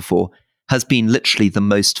podcast before, has been literally the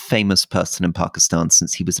most famous person in Pakistan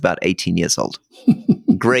since he was about 18 years old.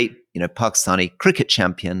 Great, Pakistani cricket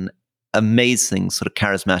champion, amazing, sort of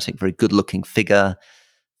charismatic, very good-looking figure,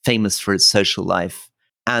 famous for his social life,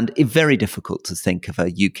 and very difficult to think of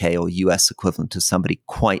a UK or US equivalent of somebody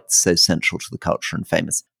quite so central to the culture and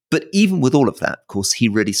famous. But even with all of that, of course, he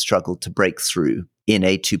really struggled to break through in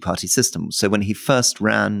a two-party system. So when he first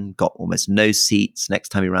ran, got almost no seats. Next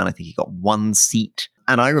time he ran, I think he got one seat.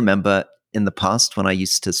 And I remember in the past, when I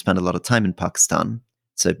used to spend a lot of time in Pakistan,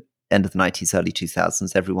 so end of the 90s, early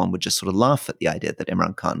 2000s, everyone would just sort of laugh at the idea that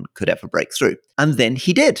Imran Khan could ever break through. And then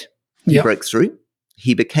he did. He broke through.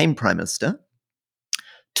 He became prime minister,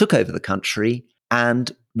 took over the country,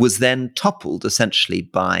 and was then toppled essentially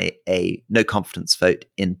by a no confidence vote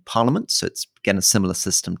in Parliament. So it's again a similar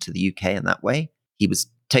system to the UK in that way. He was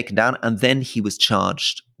taken down, and then he was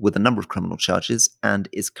charged with a number of criminal charges and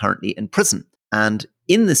is currently in prison. And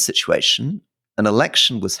in this situation, an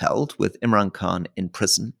election was held with Imran Khan in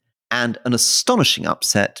prison, and an astonishing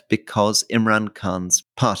upset because Imran Khan's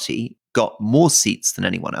party got more seats than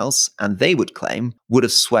anyone else, and they would claim would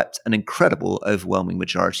have swept an incredible, overwhelming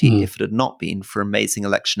majority if it had not been for amazing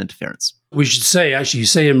election interference. We should say, actually, you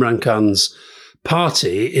say Imran Khan's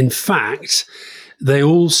party, in fact, they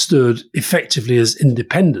all stood effectively as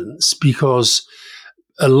independents because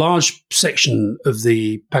a large section of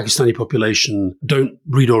the Pakistani population don't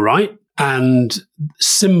read or write. And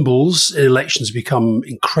symbols in elections become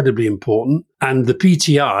incredibly important. And the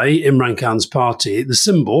PTI, Imran Khan's party, the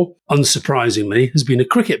symbol, unsurprisingly, has been a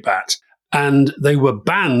cricket bat. And they were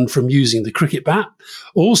banned from using the cricket bat.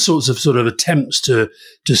 All sorts of sort of attempts to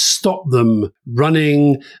stop them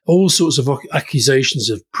running, all sorts of accusations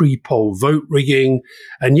of pre-poll vote rigging.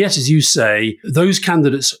 And yet, as you say, those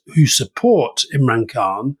candidates who support Imran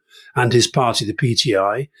Khan and his party, the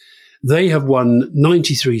PTI, they have won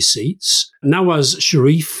 93 seats. Nawaz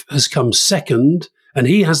Sharif has come second, and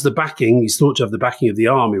he has the backing, he's thought to have the backing of the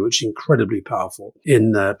army, which is incredibly powerful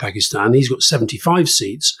in Pakistan. He's got 75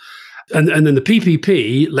 seats. And then the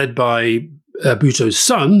PPP, led by Bhutto's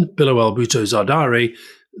son, Bilawal Bhutto Zardari,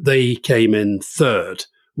 they came in third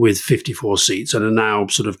with 54 seats and are now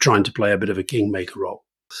sort of trying to play a bit of a kingmaker role.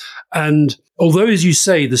 And although, as you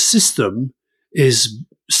say, the system is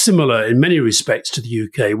similar in many respects to the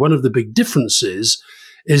UK, one of the big differences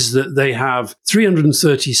is that they have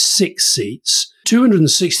 336 seats,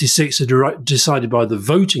 266 are decided by the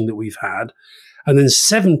voting that we've had, and then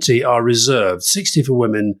 70 are reserved, 60 for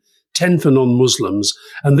women, 10 for non-Muslims,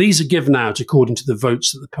 and these are given out according to the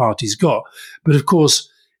votes that the party's got. But of course,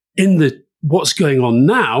 in what's going on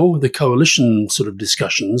now, the coalition sort of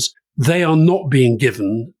discussions, they are not being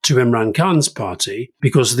given to Imran Khan's party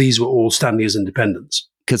because these were all standing as independents.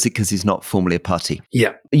 Because he's not formally a party.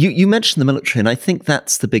 Yeah. You mentioned the military, and I think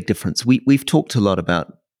that's the big difference. We've talked a lot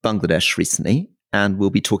about Bangladesh recently, and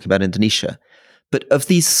we'll be talking about Indonesia. But of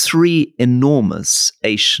these three enormous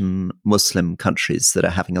Asian Muslim countries that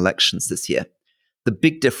are having elections this year, the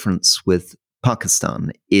big difference with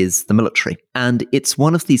Pakistan is the military. And it's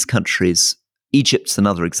one of these countries, Egypt's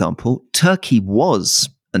another example. Turkey was,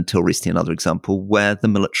 until recently, another example, where the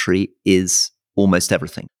military is almost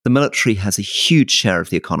everything. The military has a huge share of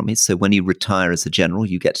the economy. So when you retire as a general,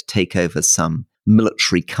 you get to take over some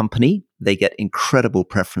military company. They get incredible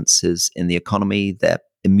preferences in the economy. They're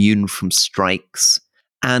immune from strikes.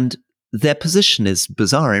 And their position is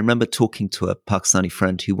bizarre. I remember talking to a Pakistani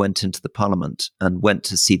friend who went into the parliament and went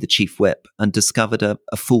to see the chief whip and discovered a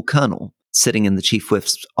full colonel sitting in the chief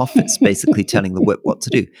whip's office, basically telling the whip what to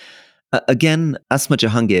do. Again, Asma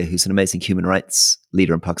Jahangir, who's an amazing human rights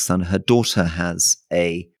leader in Pakistan, her daughter has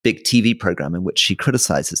a big TV program in which she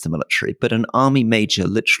criticizes the military, but an army major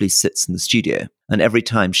literally sits in the studio, and every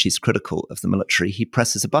time she's critical of the military, he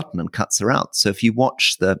presses a button and cuts her out. So if you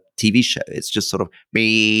watch the TV show, it's just sort of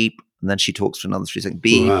beep, and then she talks for another 3 seconds,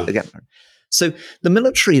 beep, again. So the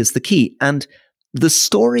military is the key, and the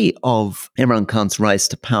story of Imran Khan's rise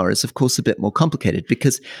to power is, of course, a bit more complicated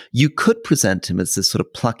because you could present him as this sort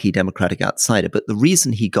of plucky democratic outsider, but the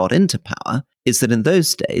reason he got into power is that in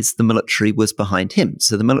those days, the military was behind him.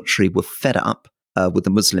 So the military were fed up with the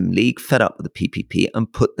Muslim League, fed up with the PPP,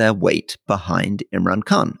 and put their weight behind Imran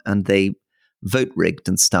Khan. And they vote rigged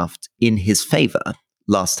and stuffed in his favor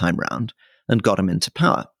last time round and got him into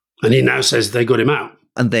power. And he now says they got him out.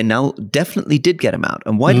 And they now definitely did get him out.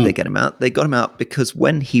 And why did they get him out? They got him out because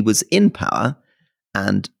when he was in power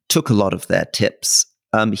and took a lot of their tips,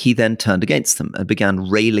 he then turned against them and began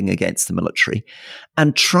railing against the military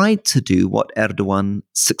and tried to do what Erdogan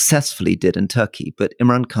successfully did in Turkey. But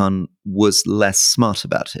Imran Khan was less smart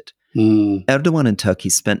about it. Erdogan in Turkey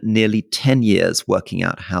spent nearly 10 years working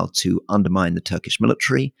out how to undermine the Turkish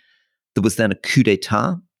military. There was then a coup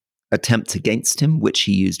d'etat attempt against him, which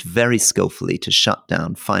he used very skillfully to shut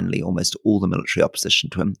down, finally, almost all the military opposition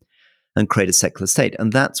to him and create a secular state.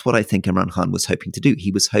 And that's what I think Imran Khan was hoping to do.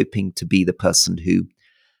 He was hoping to be the person who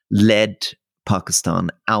led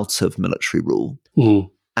Pakistan out of military rule.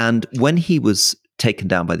 And when he was taken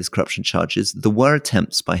down by these corruption charges, there were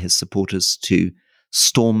attempts by his supporters to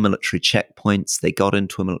storm military checkpoints. They got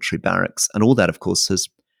into a military barracks. And all that, of course, has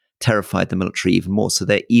terrified the military even more. So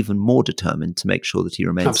they're even more determined to make sure that he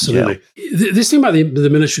remains in jail. This thing about the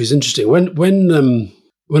military is interesting.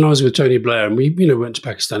 When I was with Tony Blair, and we went to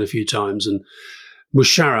Pakistan a few times, and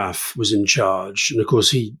Musharraf was in charge. And of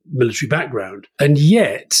course, he military background. And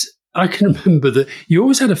yet, I can remember that you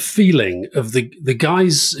always had a feeling of the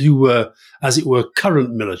guys who were, as it were,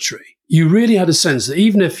 current military. You really had a sense that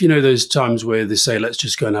even if, those times where they say, let's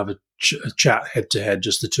just go and have a chat head to head,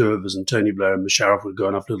 just the two of us, and Tony Blair and Musharraf would go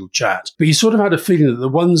and have a little chat. But you sort of had a feeling that the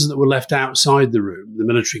ones that were left outside the room, the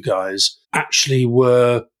military guys, actually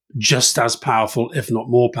were just as powerful, if not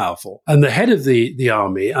more powerful. And the head of the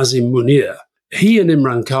army, Azim Munir, he and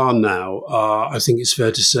Imran Khan now are, I think it's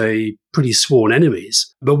fair to say, pretty sworn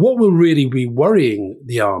enemies. But what will really be worrying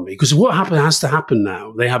the army, because what has to happen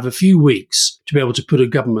now, they have a few weeks to be able to put a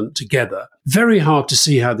government together. Very hard to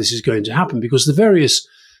see how this is going to happen because the various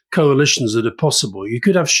coalitions that are possible, you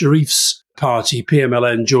could have Sharif's party,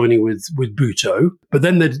 PMLN, joining with Bhutto, but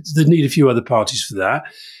then they'd need a few other parties for that.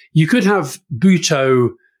 You could have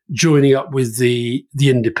Bhutto joining up with the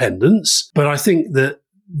independents, but I think that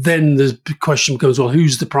then the question becomes, well,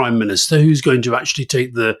 who's the prime minister? Who's going to actually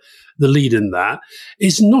take the lead in that?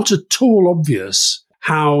 It's not at all obvious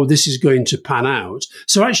how this is going to pan out.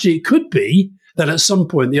 So actually, it could be that at some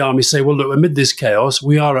point the army say, well, look, amid this chaos,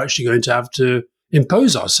 we are actually going to have to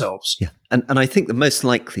impose ourselves. Yeah. And I think the most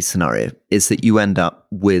likely scenario is that you end up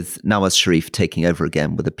with Nawaz Sharif taking over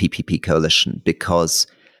again with a PPP coalition because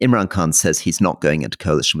Imran Khan says he's not going into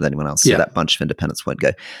coalition with anyone else, so that bunch of independents won't go.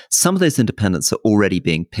 Some of those independents are already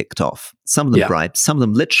being picked off. Some of them bribed, some of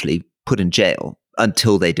them literally put in jail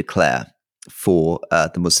until they declare for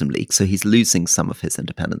the Muslim League. So he's losing some of his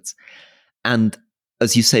independents. And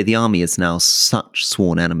as you say, the army is now such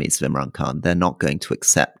sworn enemies of Imran Khan. They're not going to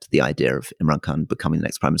accept the idea of Imran Khan becoming the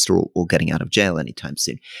next prime minister or getting out of jail anytime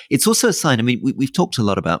soon. It's also a sign, we've talked a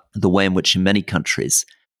lot about the way in which in many countries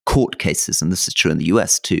court cases, and this is true in the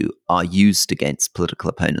US too, are used against political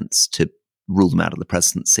opponents to rule them out of the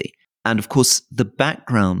presidency. And of course, the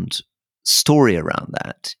background story around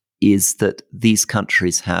that is that these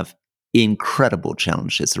countries have incredible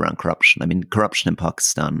challenges around corruption. Corruption in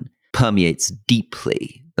Pakistan permeates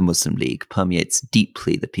deeply the Muslim League, permeates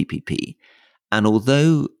deeply the PPP. And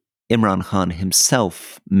although Imran Khan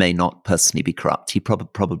himself may not personally be corrupt, he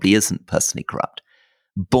probably isn't personally corrupt,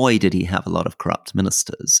 boy, did he have a lot of corrupt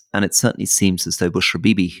ministers. And it certainly seems as though Bushra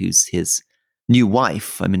Bibi, who's his new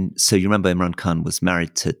wife, so you remember Imran Khan was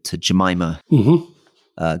married to Jemima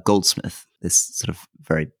Goldsmith, this sort of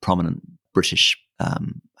very prominent British,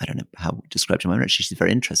 I don't know how to describe Jemima. She's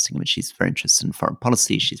very interesting. She's very interested in foreign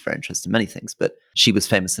policy. She's very interested in many things. But she was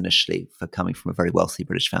famous initially for coming from a very wealthy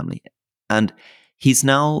British family. And he's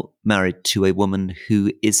now married to a woman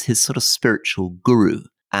who is his sort of spiritual guru.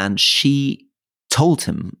 And she told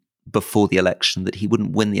him before the election that he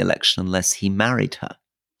wouldn't win the election unless he married her,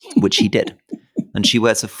 which he did. And she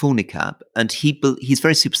wears a full niqab, and he's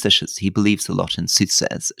very superstitious. He believes a lot in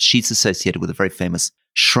soothsayers. She's associated with a very famous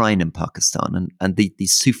shrine in Pakistan, and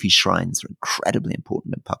these Sufi shrines are incredibly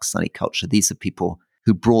important in Pakistani culture. These are people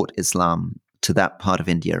who brought Islam to that part of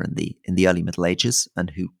India in the early Middle Ages and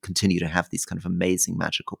who continue to have these kind of amazing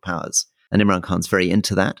magical powers. And Imran Khan's very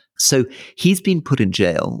into that. So he's been put in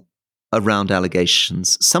jail around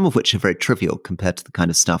allegations, some of which are very trivial compared to the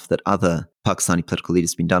kind of stuff that other Pakistani political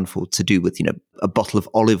leaders have been done for, to do with, a bottle of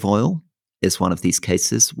olive oil is one of these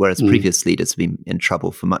cases, whereas previous leaders have been in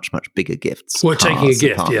trouble for much, much bigger gifts. Well, taking a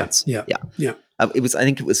gift, apartments. Yeah.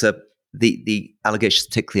 The allegations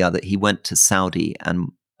particularly are that he went to Saudi and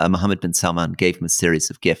Mohammed bin Salman gave him a series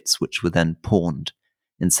of gifts, which were then pawned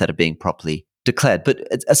instead of being properly declared. But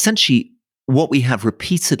essentially, what we have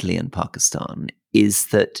repeatedly in Pakistan is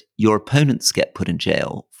that your opponents get put in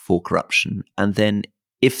jail for corruption, and then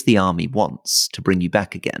if the army wants to bring you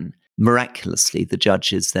back again, miraculously, the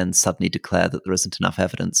judges then suddenly declare that there isn't enough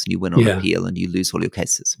evidence and you win on appeal and you lose all your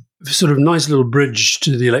cases. Sort of nice little bridge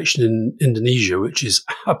to the election in Indonesia, which is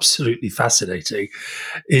absolutely fascinating,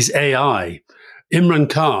 is AI. Imran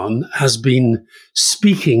Khan has been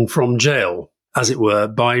speaking from jail, as it were,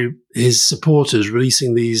 by his supporters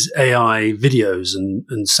releasing these AI videos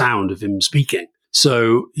and sound of him speaking.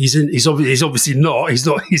 So he's obviously not.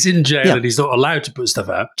 He's in jail and he's not allowed to put stuff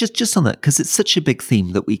out. Just on that, because it's such a big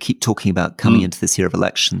theme that we keep talking about coming into this year of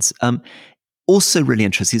elections. Also really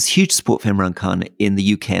interesting, there's huge support for Imran Khan in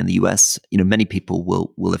the UK and the US. Many people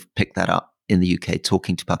will have picked that up in the UK,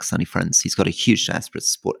 talking to Pakistani friends. He's got a huge diaspora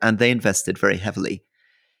support, and they invested very heavily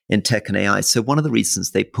in tech and AI. So one of the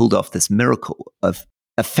reasons they pulled off this miracle of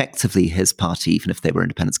effectively his party, even if they were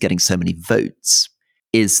independents, getting so many votes,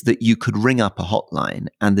 is that you could ring up a hotline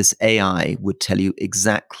and this AI would tell you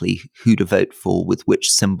exactly who to vote for with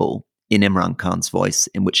which symbol in Imran Khan's voice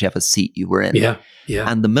in whichever seat you were in. Yeah,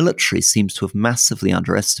 yeah. And the military seems to have massively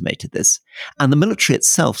underestimated this. And the military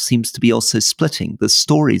itself seems to be also splitting. There's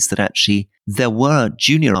stories that actually there were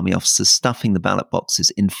junior army officers stuffing the ballot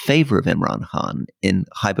boxes in favor of Imran Khan in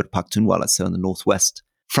Khyber Pakhtunkhwa, so in the northwest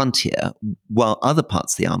frontier, while other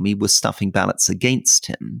parts of the army were stuffing ballots against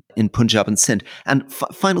him in Punjab and Sindh. And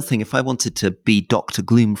final thing, if I wanted to be Dr.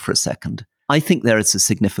 Gloom for a second, I think there is a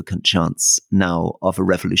significant chance now of a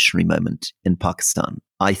revolutionary moment in Pakistan.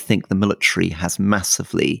 I think the military has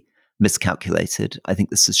massively miscalculated. I think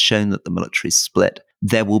this has shown that the military is split.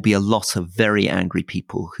 There will be a lot of very angry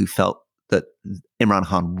people who felt that Imran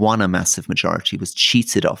Khan won a massive majority, was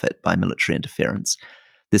cheated of it by military interference.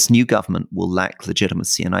 This new government will lack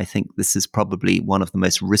legitimacy, and I think this is probably one of the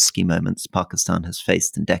most risky moments Pakistan has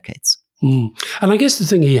faced in decades. And I guess the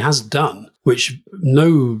thing he has done, which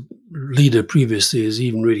no leader previously has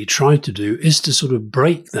even really tried to do, is to sort of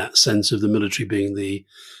break that sense of the military being the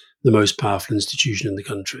most powerful institution in the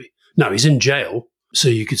country. Now, he's in jail, so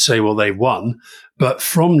you could say, well, they won. But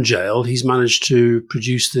from jail, he's managed to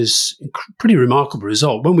produce this pretty remarkable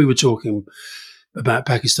result. When we were talking about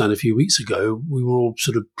Pakistan a few weeks ago, we were all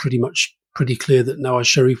sort of pretty clear that Nawaz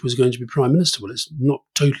Sharif was going to be prime minister. Well, it's not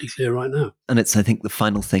totally clear right now. And I think the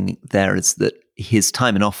final thing there is that his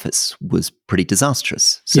time in office was pretty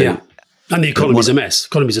disastrous. So, yeah. And the economy's a mess. The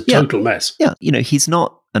economy's a total mess. Yeah. He's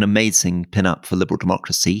not an amazing pin-up for liberal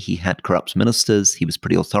democracy. He had corrupt ministers. He was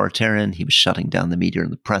pretty authoritarian. He was shutting down the media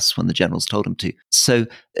and the press when the generals told him to. So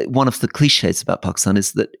one of the cliches about Pakistan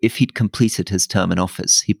is that if he'd completed his term in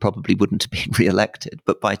office, he probably wouldn't have been re-elected.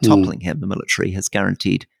 But by toppling him, the military has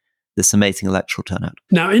guaranteed this amazing electoral turnout.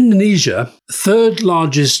 Now, Indonesia, third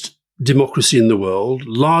largest democracy in the world,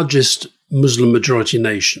 largest Muslim majority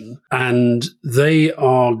nation, and they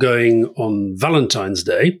are going on Valentine's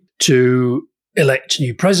Day to elect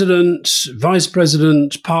new president, vice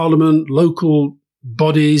president, parliament, local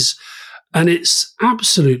bodies, and it's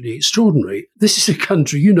absolutely extraordinary. This is a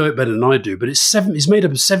country, you know it better than I do, but it's made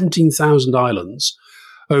up of 17,000 islands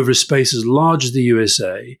over a space as large as the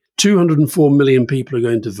USA. 204 million people are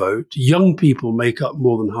going to vote. Young people make up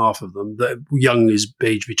more than half of them. The young is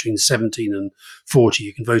aged between 17 and 40.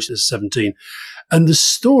 You can vote at 17. And the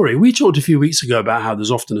story, we talked a few weeks ago about how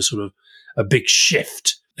there's often a sort of a big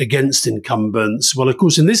shift against incumbents. Well, of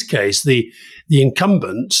course, in this case, the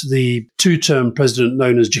incumbent, the two-term president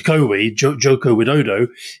known as Joko Widodo,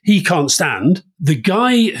 he can't stand. The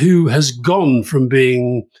guy who has gone from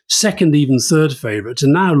being second, even third favourite, to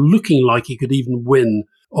now looking like he could even win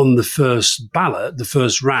on the first ballot, the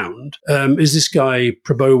first round, is this guy,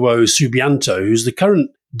 Prabowo Subianto, who's the current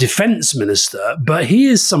defense minister, but he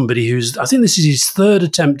is somebody I think this is his third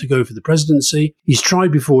attempt to go for the presidency. He's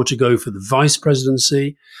tried before to go for the vice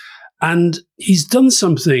presidency, and he's done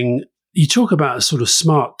something. You talk about a sort of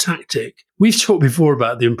smart tactic. We've talked before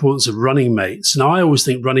about the importance of running mates. Now, I always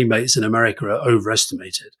think running mates in America are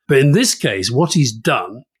overestimated. But in this case, what he's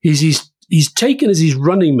done is he's taken as his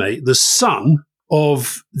running mate the son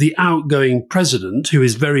of the outgoing president, who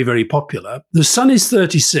is very, very popular. The son is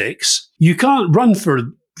 36. You can't run for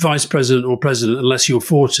vice president or president unless you're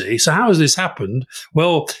 40. So how has this happened?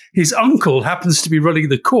 Well, his uncle happens to be running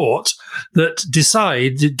the court that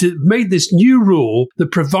made this new rule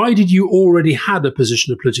that provided you already had a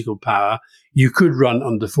position of political power, you could run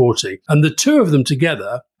under 40. And the two of them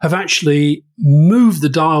together have actually moved the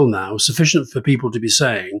dial now sufficient for people to be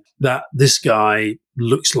saying that this guy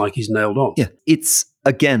looks like he's nailed on. Yeah, it's,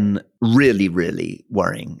 again, really, really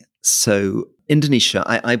worrying. So Indonesia,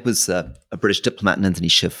 I was a British diplomat in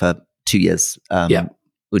Indonesia for 2 years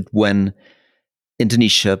when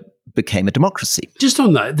Indonesia became a democracy. Just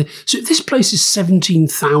on that, so this place is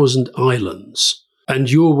 17,000 islands, and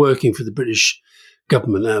you're working for the British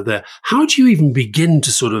government out there. How do you even begin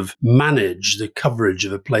to sort of manage the coverage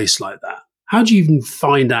of a place like that? How do you even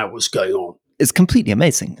find out what's going on? It's completely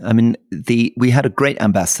amazing. I mean, we had a great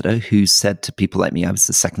ambassador who said to people like me, I was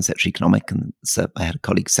the Second Secretary Economic, and so I had a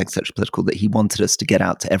colleague, Second Secretary Political, that he wanted us to get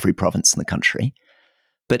out to every province in the country.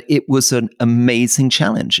 But it was an amazing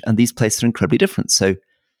challenge, and these places are incredibly different. So,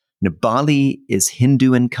 Bali is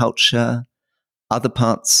Hindu in culture. Other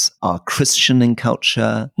parts are Christian in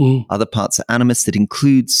culture. Other parts are animist. It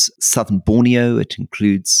includes southern Borneo. It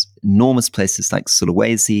includes enormous places like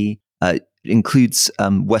Sulawesi. It includes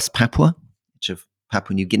West Papua, of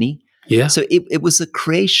Papua New Guinea. Yeah. So it was a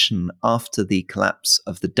creation after the collapse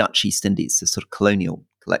of the Dutch East Indies, this sort of colonial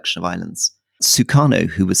collection of islands. Sukarno,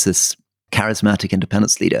 who was this charismatic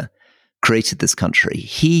independence leader, created this country.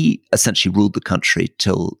 He essentially ruled the country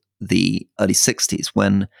till the early 60s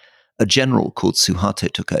when a general called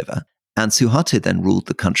Suharto took over. And Suharto then ruled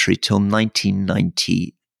the country till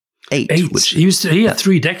 1998. Which he had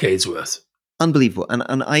 3 decades worth. Unbelievable.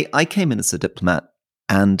 And I came in as a diplomat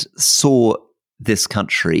and saw this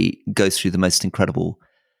country go through the most incredible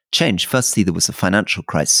change. Firstly, there was a financial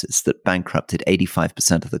crisis that bankrupted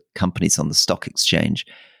 85% of the companies on the stock exchange,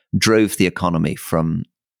 drove the economy from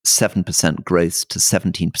 7% growth to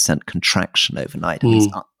 17% contraction overnight. It was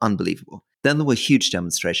unbelievable. Then there were huge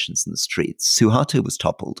demonstrations in the streets. Suharto was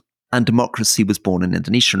toppled and democracy was born in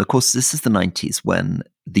Indonesia. And of course, this is the 90s when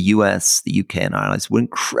the US, the UK and allies were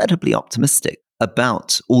incredibly optimistic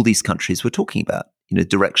about all these countries we're talking about,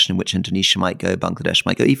 direction in which Indonesia might go, Bangladesh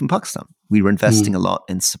might go, even Pakistan. We were investing a lot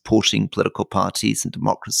in supporting political parties and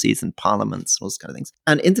democracies and parliaments and all those kind of things.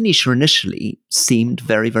 And Indonesia initially seemed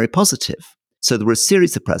very, very positive. So there were a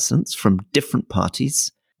series of presidents from different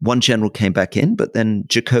parties. One general came back in, but then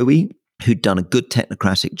Jokowi, who'd done a good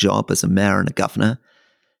technocratic job as a mayor and a governor,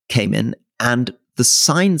 came in, and the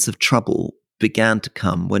signs of trouble began to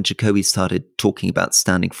come when Jokowi started talking about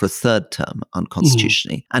standing for a third term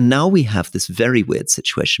unconstitutionally. And now we have this very weird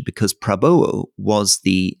situation because Prabowo was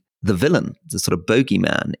the villain, the sort of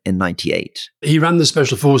bogeyman in 98. He ran the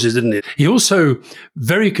special forces, didn't he? He also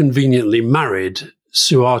very conveniently married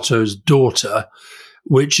Suharto's daughter,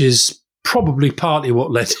 which is probably partly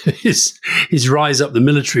what led to his rise up the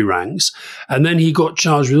military ranks. And then he got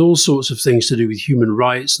charged with all sorts of things to do with human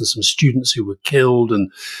rights and some students who were killed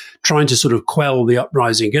and trying to sort of quell the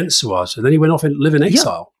uprising against Suharto. Then he went off and lived in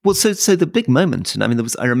exile. Yeah. Well, so the big moment, and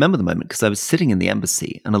I remember the moment because I was sitting in the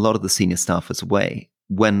embassy and a lot of the senior staff was away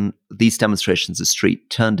when these demonstrations in the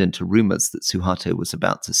street turned into rumors that Suharto was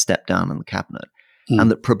about to step down in the cabinet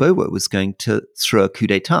and that Prabowo was going to throw a coup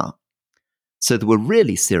d'etat. So there were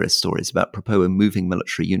really serious stories about Prabowo moving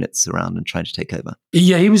military units around and trying to take over.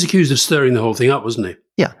 Yeah, he was accused of stirring the whole thing up, wasn't he?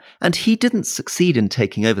 Yeah, and he didn't succeed in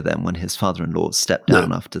taking over then when his father-in-law stepped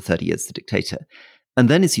down after 30 years the dictator. And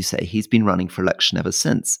then, as you say, he's been running for election ever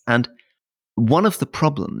since. And one of the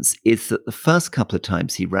problems is that the first couple of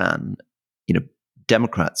times he ran,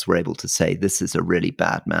 Democrats were able to say, this is a really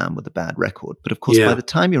bad man with a bad record. But of course, by the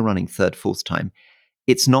time you're running third, fourth time,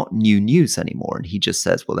 it's not new news anymore. And he just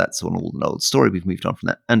says, well, that's an old story. We've moved on from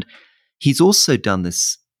that. And he's also done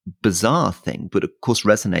this bizarre thing, but of course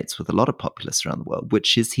resonates with a lot of populists around the world,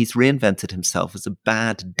 which is he's reinvented himself as a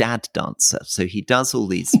bad dad dancer. So he does all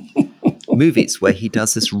these movies where he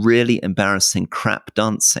does this really embarrassing crap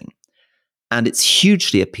dancing. And it's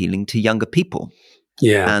hugely appealing to younger people.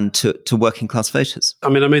 Yeah, and to working class voters. I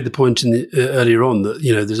mean, I made the point earlier on that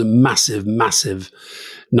there's a massive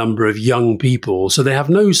number of young people, so they have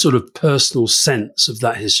no sort of personal sense of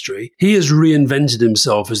that history. He has reinvented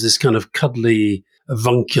himself as this kind of cuddly,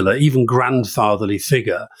 avuncular, even grandfatherly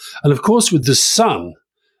figure, and of course, with the son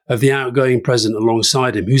of the outgoing president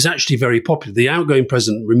alongside him, who's actually very popular. The outgoing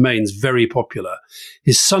president remains very popular.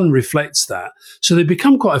 His son reflects that. So they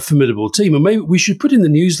become quite a formidable team. And maybe we should put in the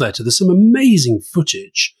newsletter, there's some amazing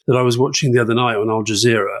footage that I was watching the other night on Al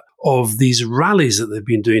Jazeera of these rallies that they've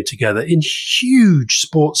been doing together in huge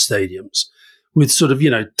sports stadiums with sort of,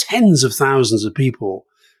 tens of thousands of people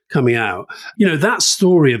coming out. That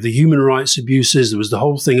story of the human rights abuses, there was the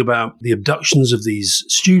whole thing about the abductions of these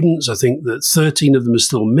students. I think that 13 of them are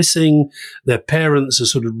still missing. Their parents have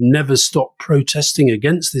sort of never stopped protesting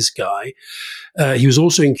against this guy. He was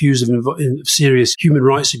also accused of serious human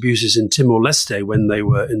rights abuses in Timor-Leste when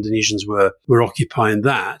Indonesians were occupying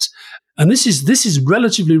that. And this is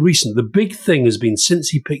relatively recent. The big thing has been since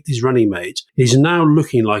he picked his running mate, he's now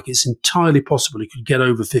looking like it's entirely possible he could get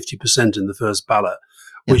over 50% in the first ballot,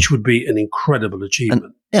 which would be an incredible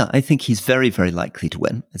achievement. And, I think he's very, very likely to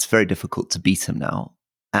win. It's very difficult to beat him now.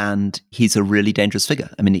 And he's a really dangerous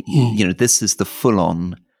figure. I mean, this is the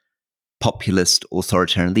full-on populist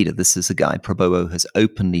authoritarian leader. This is a guy, Prabowo, has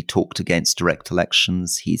openly talked against direct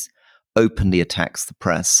elections. He's openly attacks the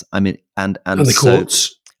press. I mean, and the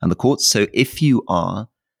courts. And the courts. So if you are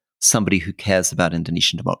somebody who cares about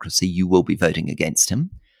Indonesian democracy, you will be voting against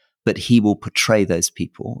him. But he will portray those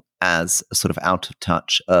people as a sort of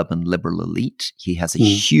out-of-touch urban liberal elite. He has a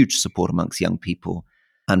huge support amongst young people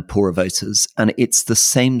and poorer voters. And it's the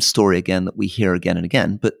same story again that we hear again and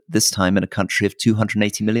again, but this time in a country of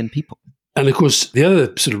 280 million people. And of course, the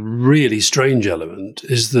other sort of really strange element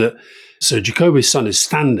is that, so Jokowi's son is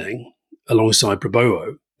standing alongside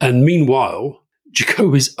Prabowo. And meanwhile,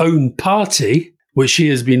 Jokowi's own party, which he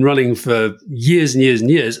has been running for years and years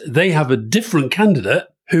and years, they have a different candidate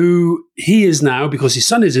who he is now, because his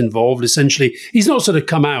son is involved, essentially, he's not sort of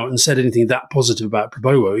come out and said anything that positive about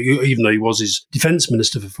Prabowo, even though he was his defense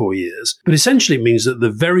minister for 4 years. But essentially it means that the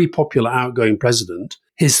very popular outgoing president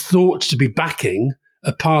is thought to be backing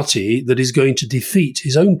a party that is going to defeat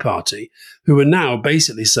his own party, who are now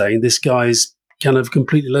basically saying this guy's kind of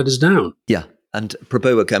completely let us down. Yeah. And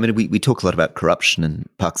Prabowo, I mean, we talk a lot about corruption in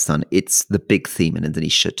Pakistan. It's the big theme in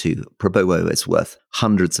Indonesia too. Prabowo is worth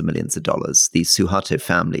hundreds of millions of dollars. The Suharto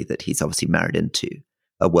family that he's obviously married into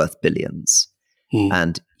are worth billions.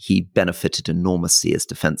 And he benefited enormously as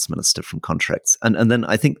defense minister from contracts. And then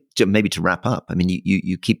I think maybe to wrap up, I mean,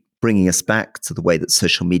 you keep bringing us back to the way that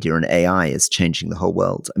social media and AI is changing the whole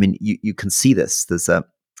world. I mean, you can see this. There's a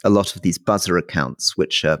lot of these buzzer accounts,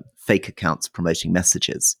 which are fake accounts promoting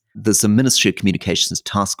messages. There's a Ministry of Communications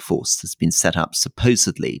task force that's been set up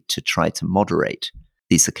supposedly to try to moderate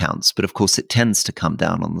these accounts. But of course, it tends to come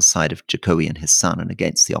down on the side of Jokowi and his son and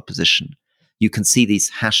against the opposition. You can see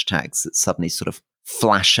these hashtags that suddenly sort of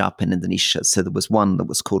flash up in Indonesia. So there was one that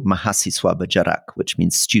was called Mahasiswa Berjarak, which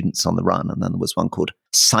means students on the run. And then there was one called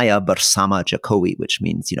Saya Bersama Jokowi, which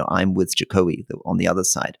means, I'm with Jokowi on the other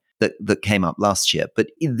side, that came up last year. But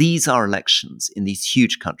these are elections in these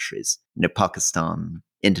huge countries, Pakistan,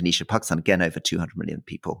 Indonesia, Pakistan, again, over 200 million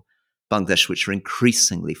people, Bangladesh, which are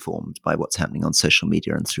increasingly formed by what's happening on social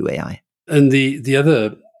media and through AI. And the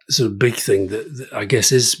other sort of big thing that I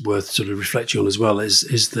guess is worth sort of reflecting on as well is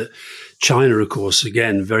that China, of course,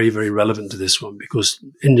 again, very, very relevant to this one, because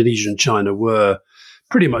Indonesia and China were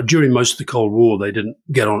pretty much, during most of the Cold War, they didn't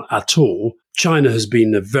get on at all. China has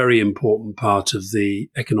been a very important part of the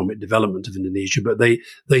economic development of Indonesia, but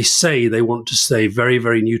they say they want to stay very,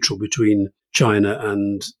 very neutral between China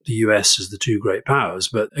and the US as the two great powers.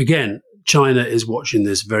 But again, China is watching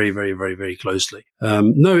this very, very, very, very closely.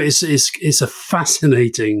 It's a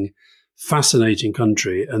fascinating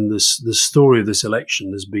country, and the story of this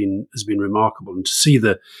election has been remarkable. And to see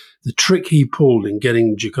the trick he pulled in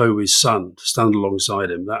getting Jokowi's son to stand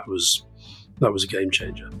alongside him, that was a game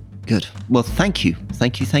changer. Good. Well, thank you,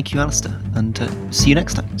 Alistair, and see you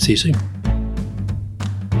next time. See you soon.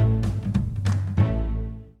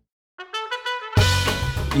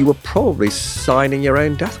 You were probably signing your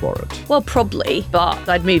own death warrant. Well, probably, but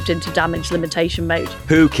I'd moved into damage limitation mode.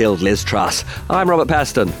 Who killed Liz Truss? I'm Robert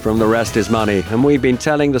Peston from The Rest Is Money, and we've been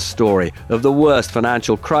telling the story of the worst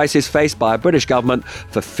financial crisis faced by a British government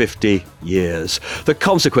for 50 years. The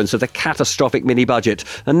consequence of the catastrophic mini-budget.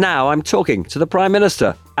 And now I'm talking to the Prime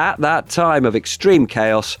Minister. At that time of extreme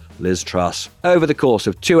chaos, Liz Truss. Over the course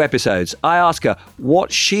of 2 episodes, I ask her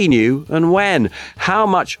what she knew and when, how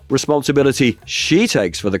much responsibility she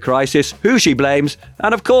takes for the crisis, who she blames,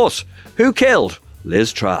 and of course, who killed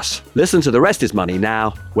Liz Truss. Listen to The Rest Is Money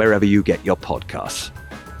now, wherever you get your podcasts.